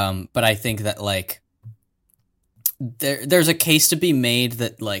 But I think that, like, there's a case to be made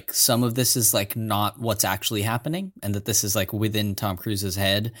that, like, some of this is, like, not what's actually happening, and that this is, like, within Tom Cruise's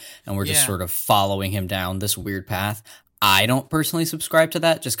head, and we're just sort of following him down this weird path. I don't personally subscribe to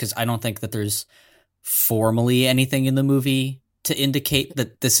that, just because I don't think that there's formally anything in the movie to indicate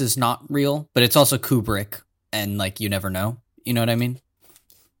that this is not real, but it's also Kubrick, and, like, you never know. You know what I mean?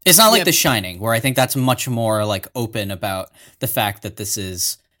 It's not like The Shining, where I think that's much more, like, open about the fact that this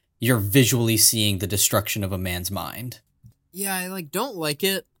is, you're visually seeing the destruction of a man's mind. Yeah, I, like, don't like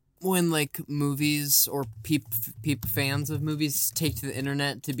it when, like, movies or fans of movies take to the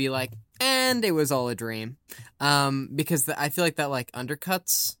internet to be like, and it was all a dream. Because I feel like that, like,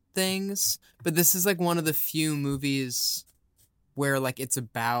 undercuts things. But this is, like, one of the few movies where, like, it's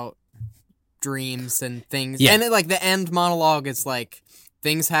about dreams and things. Yeah. And it, like, the end monologue is like,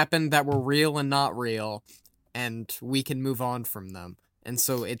 things happened that were real and not real, and we can move on from them. And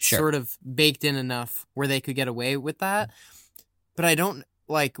so it's sort of baked in enough where they could get away with that. But I don't,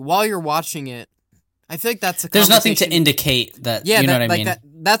 like, while you're watching it, I feel like that's a There's nothing to indicate that, you know what I mean?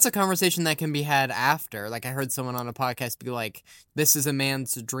 That's a conversation that can be had after. Like, I heard someone on a podcast be like, this is a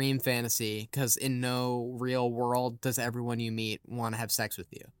man's dream fantasy, because in no real world does everyone you meet want to have sex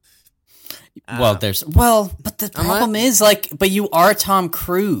with you. But the problem is, like, but you are Tom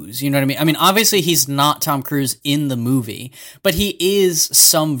Cruise, you know what I mean? I mean, obviously he's not Tom Cruise in the movie, but he is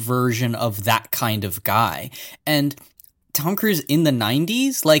some version of that kind of guy. And Tom Cruise in the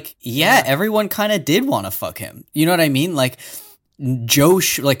 90s, like, yeah. Everyone kind of did want to fuck him. You know what I mean? Like,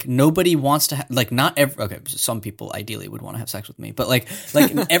 like, nobody wants to like, not every, okay, some people ideally would want to have sex with me, but like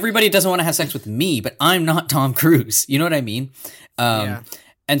everybody doesn't want to have sex with me, but I'm not Tom Cruise. You know what I mean?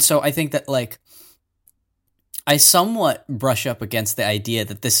 And so I think that, like, I somewhat brush up against the idea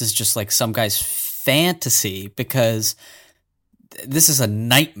that this is just like some guy's fantasy, because this is a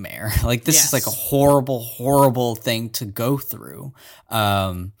nightmare. Like, this is like a horrible, horrible thing to go through.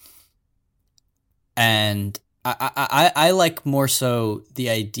 And I like more so the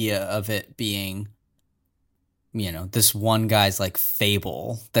idea of it being, you know, this one guy's like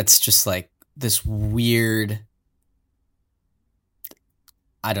fable that's just like this weird,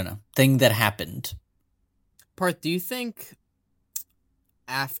 I don't know, thing that happened. Parth, do you think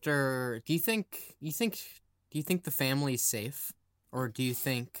the family's safe, or do you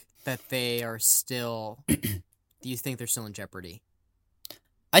think that they are still do you think they're still in jeopardy?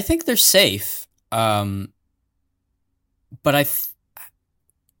 I think they're safe. But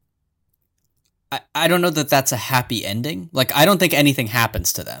I don't know that that's a happy ending. Like, I don't think anything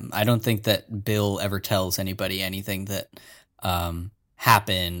happens to them. I don't think that Bill ever tells anybody anything that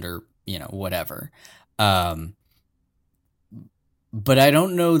happened, or, you know, whatever. But I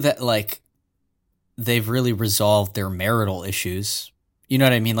don't know that, like, they've really resolved their marital issues. You know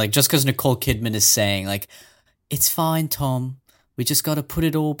what I mean? Like, just because Nicole Kidman is saying, like, it's fine, Tom, we just got to put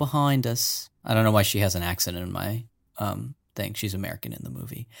it all behind us. I don't know why she has an accent in my thing. She's American in the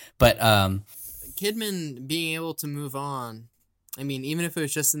movie. But Kidman being able to move on, I mean, even if it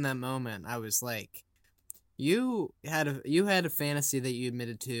was just in that moment, I was like, you had a fantasy that you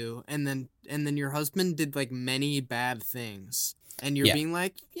admitted to, and then your husband did like many bad things, and you're being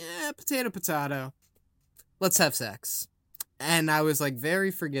like, yeah, potato, let's have sex. And I was like very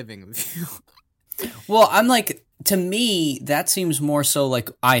forgiving of you. Well, I'm like, to me, that seems more so like,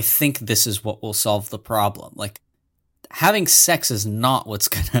 I think this is what will solve the problem. Like, having sex is not what's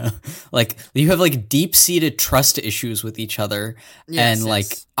gonna, like, you have like deep-seated trust issues with each other. And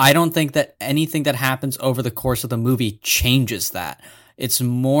like, I don't think that anything that happens over the course of the movie changes that. It's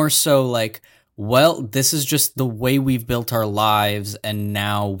more so like, well, this is just the way we've built our lives, and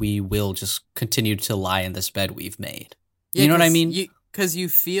now we will just continue to lie in this bed we've made. You know what I mean? Because you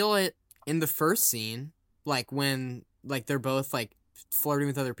feel it in the first scene, like when like they're both like flirting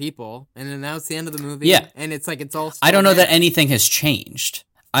with other people, and then now it's the end of the movie. Yeah, and it's like it's all. I don't know that anything has changed.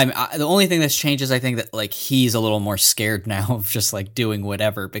 The only thing that's changed is I think that like he's a little more scared now of just like doing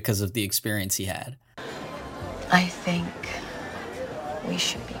whatever because of the experience he had. I think we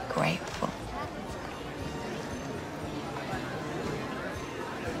should be grateful.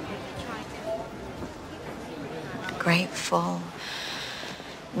 Grateful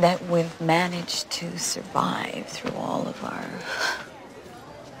that we've managed to survive through all of our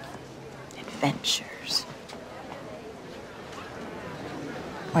adventures,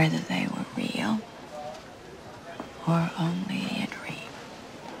 whether they were real or only a dream.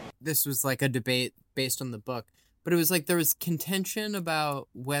 This was like a debate based on the book, but it was like there was contention about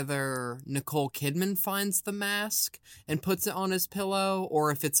whether Nicole Kidman finds the mask and puts it on his pillow, or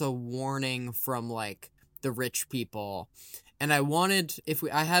if it's a warning from like the rich people. And I wanted,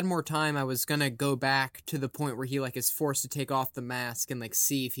 I had more time, I was gonna go back to the point where he like is forced to take off the mask and like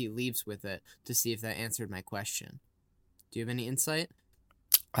see if he leaves with it, to see if that answered my question. Do you have any insight?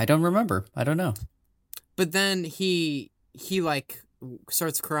 I don't remember. I don't know. But then he like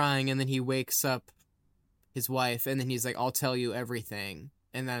starts crying, and then he wakes up his wife, and then he's like, I'll tell you everything.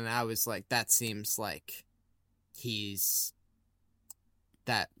 And then I was like, that seems like he's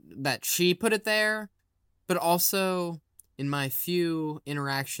that she put it there. But also, in my few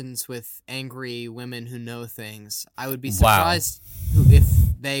interactions with angry women who know things, I would be surprised if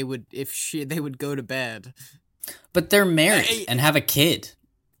they would go to bed. But they're married and have a kid.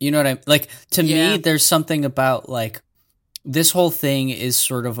 You know what I mean? Like, to me, there's something about like this whole thing is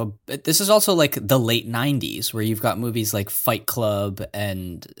sort of this is also like the late 90s, where you've got movies like Fight Club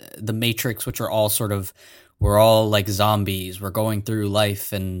and The Matrix, which are all sort of, we're all like zombies. We're going through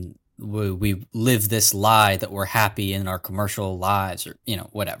life and we live this lie that we're happy in our commercial lives, or, you know,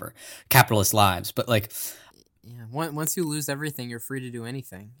 whatever, capitalist lives. But like, yeah, once you lose everything, you're free to do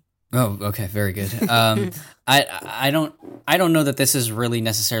anything. Oh, okay, very good. I don't know that this is really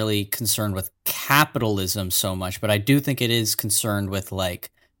necessarily concerned with capitalism so much, but I do think it is concerned with like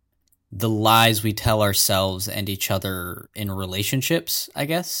the lies we tell ourselves and each other in relationships, I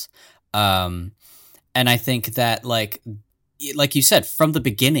guess. And I think that like you said, from the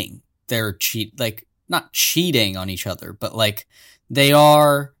beginning, they're not cheating on each other, but like they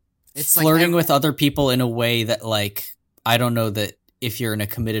are flirting with other people in a way that like, I don't know that if you're in a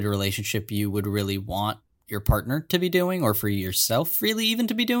committed relationship, you would really want your partner to be doing, or for yourself really even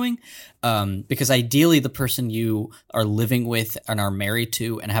to be doing. Because ideally the person you are living with and are married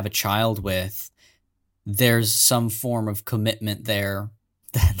to and have a child with, there's some form of commitment there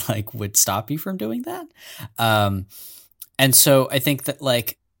that like would stop you from doing that. And so I think that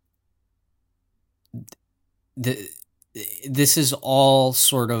like this is all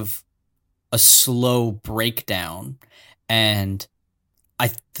sort of a slow breakdown, and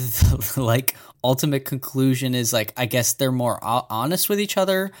like ultimate conclusion is like, I guess they're more honest with each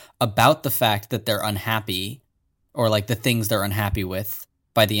other about the fact that they're unhappy, or like the things they're unhappy with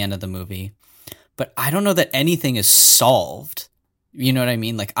by the end of the movie. But I don't know that anything is solved. You know what I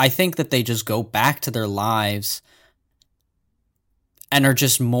mean? Like, I think that they just go back to their lives and are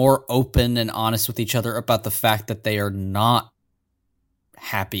just more open and honest with each other about the fact that they are not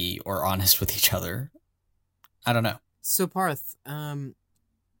happy or honest with each other. I don't know. So Parth,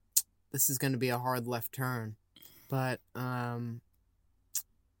 this is going to be a hard left turn, but so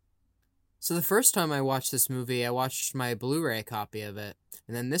the first time I watched this movie, I watched my Blu-ray copy of it,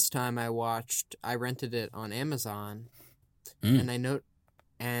 and then this time I rented it on Amazon,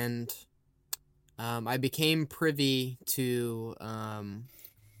 and I became privy to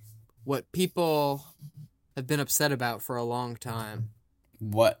what people have been upset about for a long time.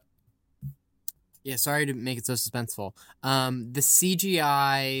 What? Yeah, sorry to make it so suspenseful. The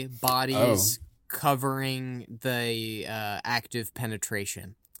CGI bodies covering the active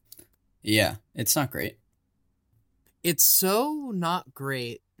penetration. Yeah, it's not great. It's so not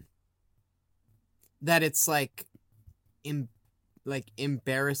great that it's like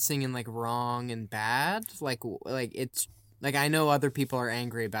embarrassing and like wrong and bad. Like it's like, I know other people are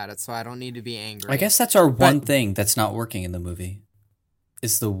angry about it, so I don't need to be angry. I guess that's our one thing that's not working in the movie.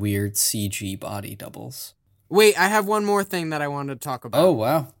 Is the weird CG body doubles. Wait, I have one more thing that I wanted to talk about. Oh,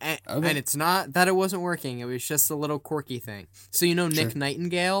 wow. And it's not that it wasn't working. It was just a little quirky thing. So you know Nick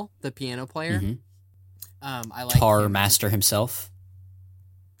Nightingale, the piano player? Mm-hmm. I like Tar him. Master himself.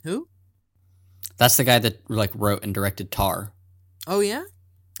 Who? That's the guy that like wrote and directed Tar. Oh, yeah?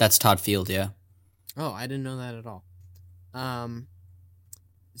 That's Todd Field, yeah. Oh, I didn't know that at all.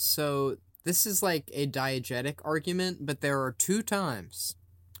 So this is like a diegetic argument, but there are 2 times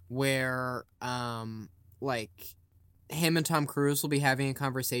where, like, him and Tom Cruise will be having a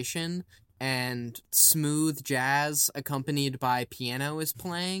conversation, and smooth jazz accompanied by piano is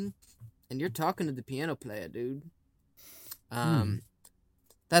playing, and you're talking to the piano player, dude.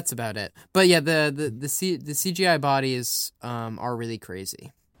 That's about it. But yeah, the CGI bodies are really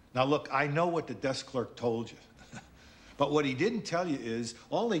crazy. Now look, I know what the desk clerk told you. But what he didn't tell you is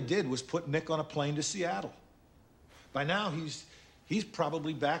all they did was put Nick on a plane to Seattle. By now, he's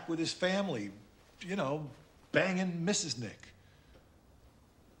probably back with his family, you know, banging Mrs. Nick.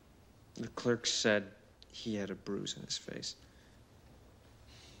 The clerk said he had a bruise on his face.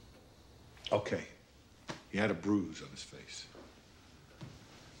 Okay, he had a bruise on his face.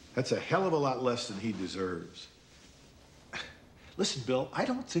 That's a hell of a lot less than he deserves. Listen, Bill, I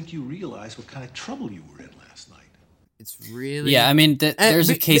don't think you realize what kind of trouble you were in last night. It's really... Yeah, I mean, there's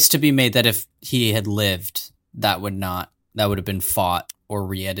a case to be made that if he had lived, that would have been fought or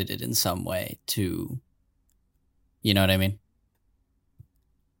re-edited in some way to... You know what I mean?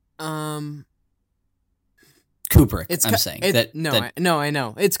 Kubrick, I'm saying. I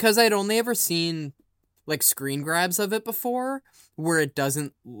know. It's because I'd only ever seen, like, screen grabs of it before, where it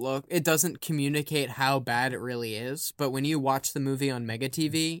doesn't communicate how bad it really is. But when you watch the movie on Mega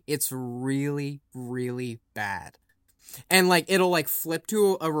TV, it's really, really bad. And, like, it'll, like, flip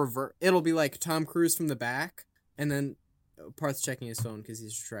to a reverse. It'll be, like, Tom Cruise from the back, and then Parth's checking his phone because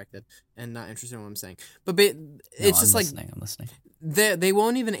he's distracted and not interested in what I'm saying. But it's just I'm listening. They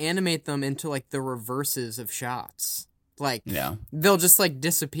won't even animate them into, like, the reverses of shots. Like, yeah. They'll just, like,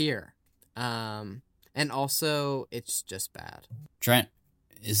 disappear. And also, it's just bad. Trent,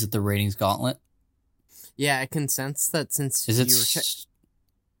 is it the ratings gauntlet? Yeah, I can sense that since is you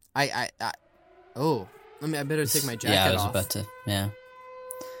were... I better take my jacket off. Yeah, I was about to, yeah.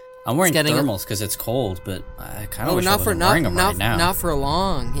 I'm wearing thermals because it's cold, but I kind of wish I wasn't wearing them right now. Not for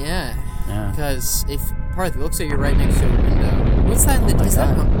long, yeah. Because if Parth, it looks like you're right next to a window. What's that?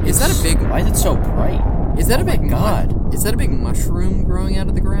 Is that a big? Why is it so bright? Is that a big god? Is that a big mushroom growing out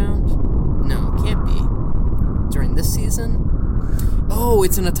of the ground? No, it can't be. During this season? Oh,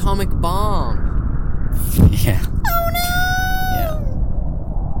 it's an atomic bomb. Yeah. Oh no! Yeah.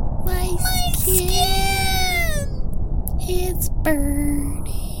 My It's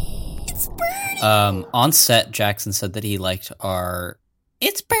burning. It's burning. On set, Jackson said that he liked our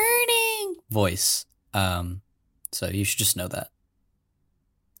 "It's burning" voice. So you should just know that.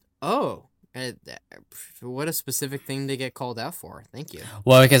 Oh, what a specific thing to get called out for. Thank you.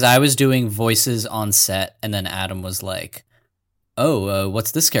 Well, because I was doing voices on set, and then Adam was like, "Oh,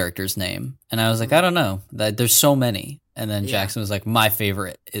 what's this character's name?" And I was like, "I don't know. There's so many." And then Jackson was like, "My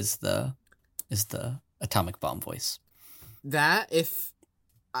favorite is the atomic bomb voice." That if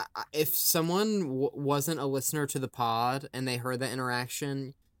someone wasn't a listener to the pod and they heard that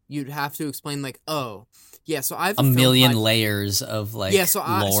interaction, you'd have to explain like, "Oh, yeah." So I've a million layers of like lore. So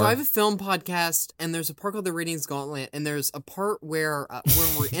I have a film podcast, and there's a part called the Ratings Gauntlet, and there's a part where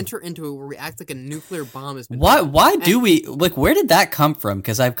when we enter into it, where we act like a nuclear bomb has been. Why do we like? Where did that come from?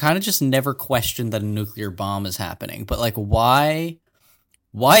 Because I've kind of just never questioned that a nuclear bomb is happening, but like, why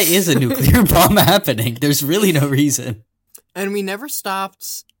is a nuclear bomb happening? There's really no reason. And we never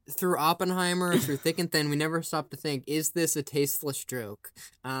stopped through Oppenheimer, through Thick and Thin. We never stopped to think, is this a tasteless joke?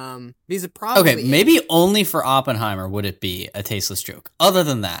 These are probably okay. Maybe only for Oppenheimer would it be a tasteless joke. Other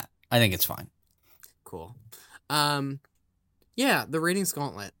than that, I think it's fine. Cool. Yeah, the Ratings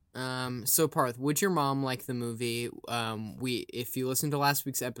Gauntlet. So Parth, would your mom like the movie? If you listened to last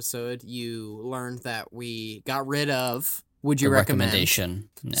week's episode, you learned that we got rid of Would You Recommend? Recommendation.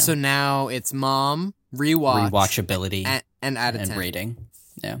 No. So now it's mom, rewatchability, and out of 10. and rating.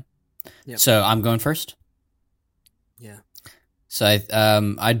 Yeah. Yep. So I'm going first. Yeah. So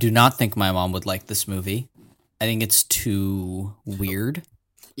I do not think my mom would like this movie. I think it's too weird.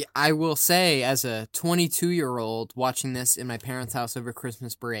 Yeah, I will say, as a 22-year-old watching this in my parents' house over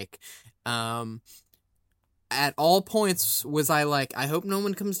Christmas break, at all points was I like, I hope no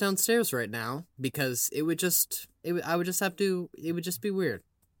one comes downstairs right now, because it would just be weird.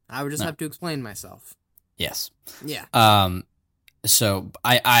 I would just have to explain myself. Yes. Yeah. So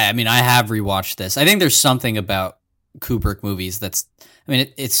I mean, I have rewatched this. I think there's something about Kubrick movies that's, I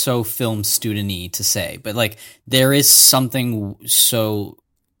mean, it's so film student-y to say, but like there is something so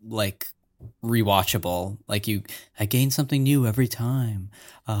like rewatchable. Like I gain something new every time.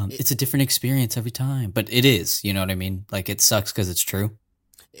 It's a different experience every time, but it is, you know what I mean? Like it sucks because it's true.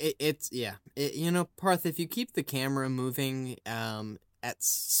 Parth, if you keep the camera moving at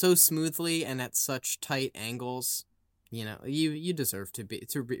so smoothly and at such tight angles, you deserve to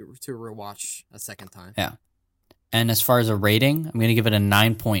rewatch a second time. Yeah. And as far as a rating, I'm going to give it a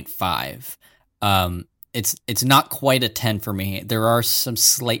 9.5. It's not quite a 10 for me. There are some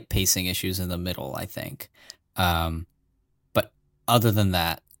slight pacing issues in the middle, I think. But other than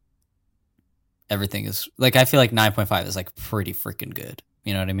that, everything is like, I feel like 9.5 is like pretty freaking good.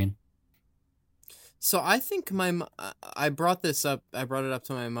 You know what I mean? So I think I brought it up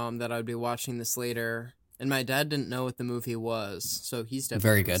to my mom that I would be watching this later, and my dad didn't know what the movie was, so he's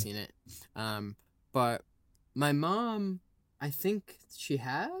definitely seen it. But my mom, I think she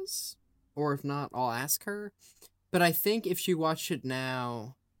has, or if not, I'll ask her. But I think if she watched it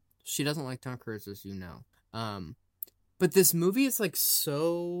now, she doesn't like Tom Cruise, as you know. But this movie is like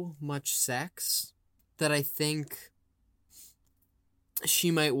so much sex that I think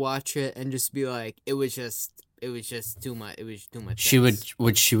she might watch it and just be like, it was just too much. It was too much. She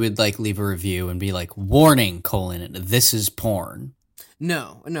would like leave a review and be like, "Warning: this is porn."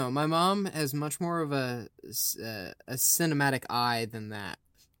 No. My mom has much more of a cinematic eye than that,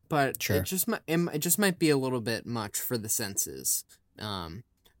 but sure. it just might be a little bit much for the senses. Parth,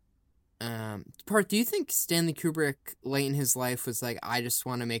 do you think Stanley Kubrick late in his life was like, I just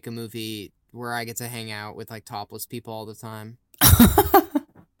want to make a movie where I get to hang out with like topless people all the time?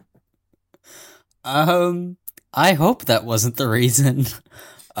 I hope that wasn't the reason.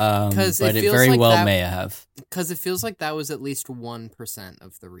 But it very like well may have. Because it feels like that was at least 1%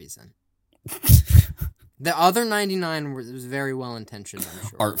 of the reason. The other 99 was very well intentioned, I'm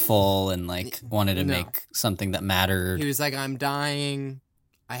sure. Artful and like wanted to make something that mattered. He was like, I'm dying.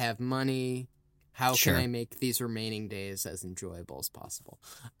 I have money. How Sure. can I make these remaining days as enjoyable as possible?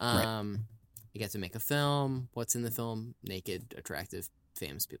 Right. You get to make a film. What's in the film? Naked, attractive,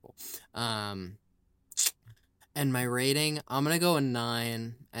 famous people. And my rating, I'm gonna go a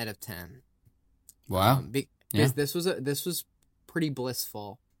 9 out of 10. Wow. Because this was pretty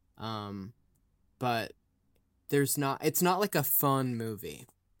blissful. But it's not like a fun movie.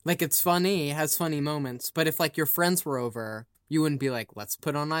 Like, it's funny, it has funny moments, but if like your friends were over, you wouldn't be like, let's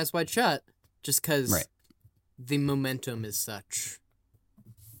put on Eyes Wide Shut, just because the momentum is such.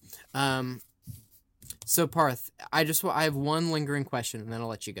 So Parth, I have one lingering question, and then I'll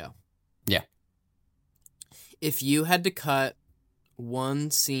let you go. Yeah. If you had to cut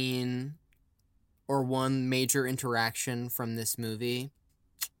one scene or one major interaction from this movie,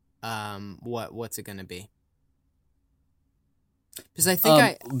 what's it gonna be? Because I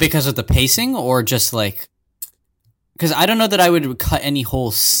think because of the pacing, or just like, because I don't know that I would cut any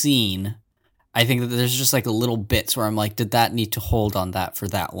whole scene. I think that there's just like little bits where I'm like, did that need to hold on that for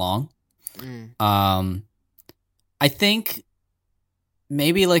that long? I think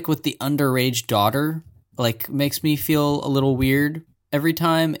maybe like with the underage daughter, like makes me feel a little weird every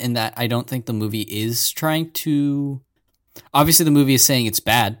time, in that I don't think the movie is trying to. Obviously, the movie is saying it's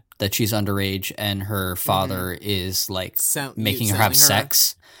bad that she's underage and her father is like making her have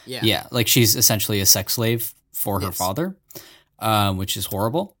sex. Yeah, like she's essentially a sex slave for her father, which is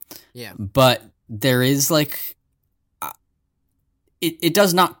horrible. Yeah, but there is like. It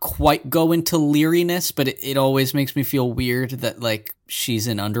does not quite go into leeriness, but it always makes me feel weird that like she's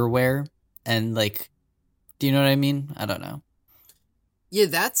in underwear and like, do you know what I mean? I don't know. Yeah,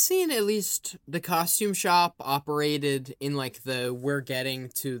 that scene, at least the costume shop operated in like the we're getting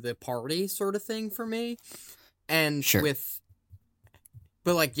to the party sort of thing for me. And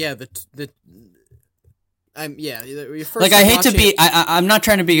but like, yeah, like I hate to be. I'm not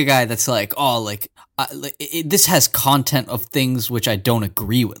trying to be a guy that's like, oh, like, this has content of things which I don't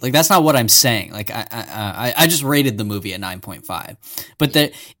agree with. Like that's not what I'm saying. Like I just rated the movie at 9.5, but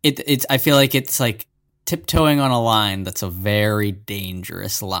it's I feel like it's like tiptoeing on a line that's a very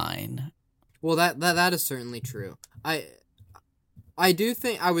dangerous line. Well, that is certainly true. I do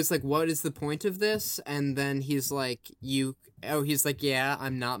think I was like, what is the point of this? And then he's like, he's like, yeah,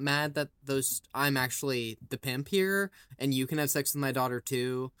 I'm not mad that I'm actually the pimp here, and you can have sex with my daughter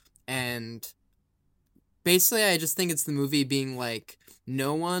too. And basically, I just think it's the movie being like,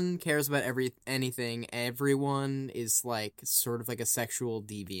 no one cares about anything. Everyone is like sort of like a sexual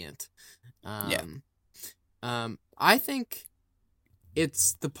deviant. I think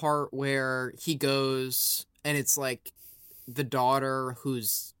it's the part where he goes and it's like the daughter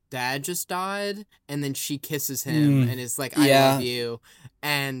whose dad just died, and then she kisses him and is like, I love you.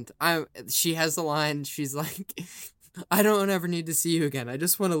 And she has the line, she's like, I don't ever need to see you again. I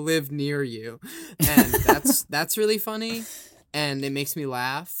just want to live near you. And that's really funny, and it makes me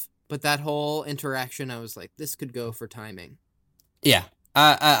laugh. But that whole interaction, I was like, this could go for timing. Yeah.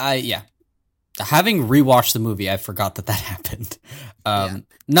 Yeah. Having rewatched the movie, I forgot that happened.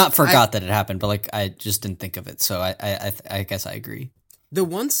 Not forgot that it happened, but like I just didn't think of it. So I guess I agree. The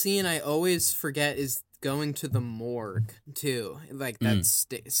one scene I always forget is going to the morgue too. Like that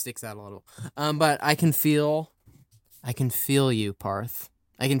sticks out a little. But I can feel you, Parth.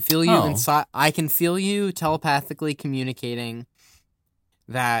 I can feel you inside. I can feel you telepathically communicating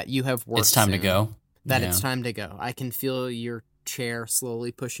that you have work. It's time to go. That it's time to go. I can feel your chair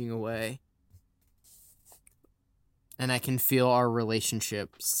slowly pushing away. And I can feel our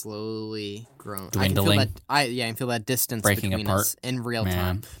relationship slowly growing. Dwindling. I can feel that distance breaking between apart us in real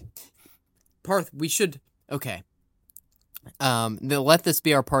time. Parth, we should let this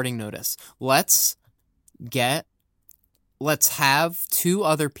be our parting notice. Let's have two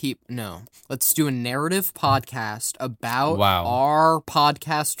other people. No, let's do a narrative podcast about our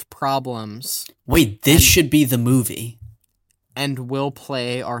podcast problems. Wait, this should be the movie. And we'll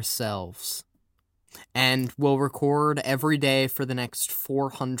play ourselves. And we'll record every day for the next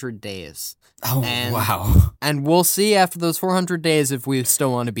 400 days. Oh, wow. And we'll see after those 400 days if we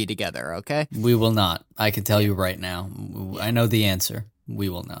still want to be together, okay? We will not. I can tell you right now. I know the answer. We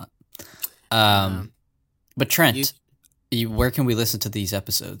will not. But Trent, where can we listen to these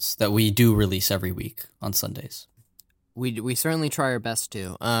episodes that we do release every week on Sundays? We certainly try our best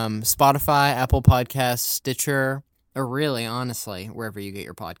to. Spotify, Apple Podcasts, Stitcher, or really, honestly, wherever you get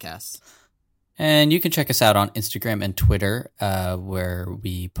your podcasts. And you can check us out on Instagram and Twitter, where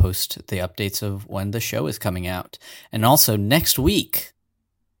we post the updates of when the show is coming out. And also next week,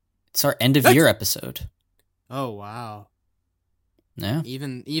 it's our end of year episode. Oh, wow. Yeah.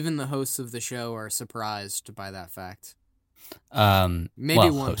 Even the hosts of the show are surprised by that fact. Maybe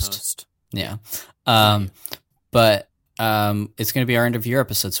one host. Yeah. But it's going to be our end of year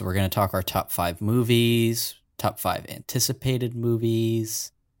episode, so we're going to talk our top 5 movies, top 5 anticipated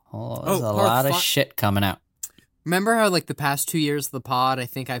movies. Oh, there's a lot of shit coming out. Remember how, like, the past 2 years of the pod, I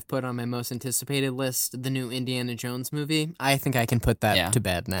think I've put on my most anticipated list the new Indiana Jones movie? I think I can put that to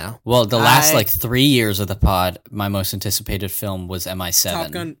bed now. Well, the last, 3 years of the pod, my most anticipated film was MI7.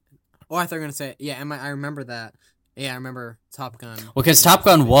 Top Gun. Oh, I thought you were going to say, I remember that. Yeah, I remember Top Gun. Well, because Top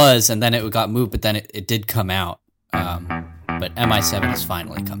Gun was, and then it got moved, but then it did come out. But MI7 has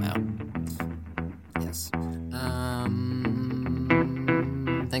finally come out. Yes.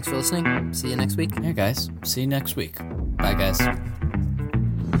 Thanks for listening. See you next week. Yeah, guys. See you next week. Bye, guys.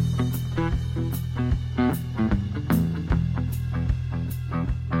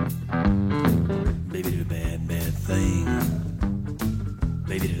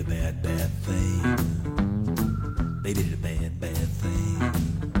 Baby did a bad, bad thing. Baby did a bad, bad thing.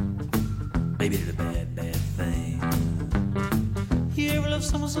 Baby did a bad, bad thing. You ever loved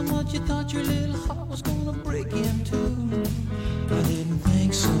someone so much you thought your little heart was gonna break in two? I didn't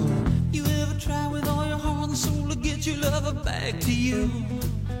think so. You ever try with all your heart and soul to get your lover back to you?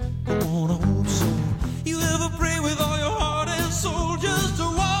 I wanna hope so. You ever pray with all your heart and soul just to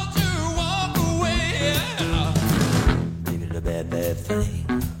watch her walk away? Yeah. Baby did a bad, bad thing.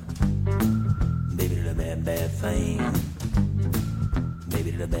 Baby did a bad, bad thing.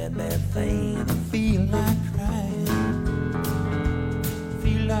 Baby did a bad, bad thing. I feel like crying.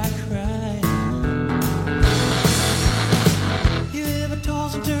 Feel like crying. You ever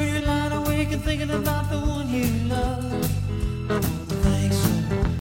toss and turn your line awake and thinking about the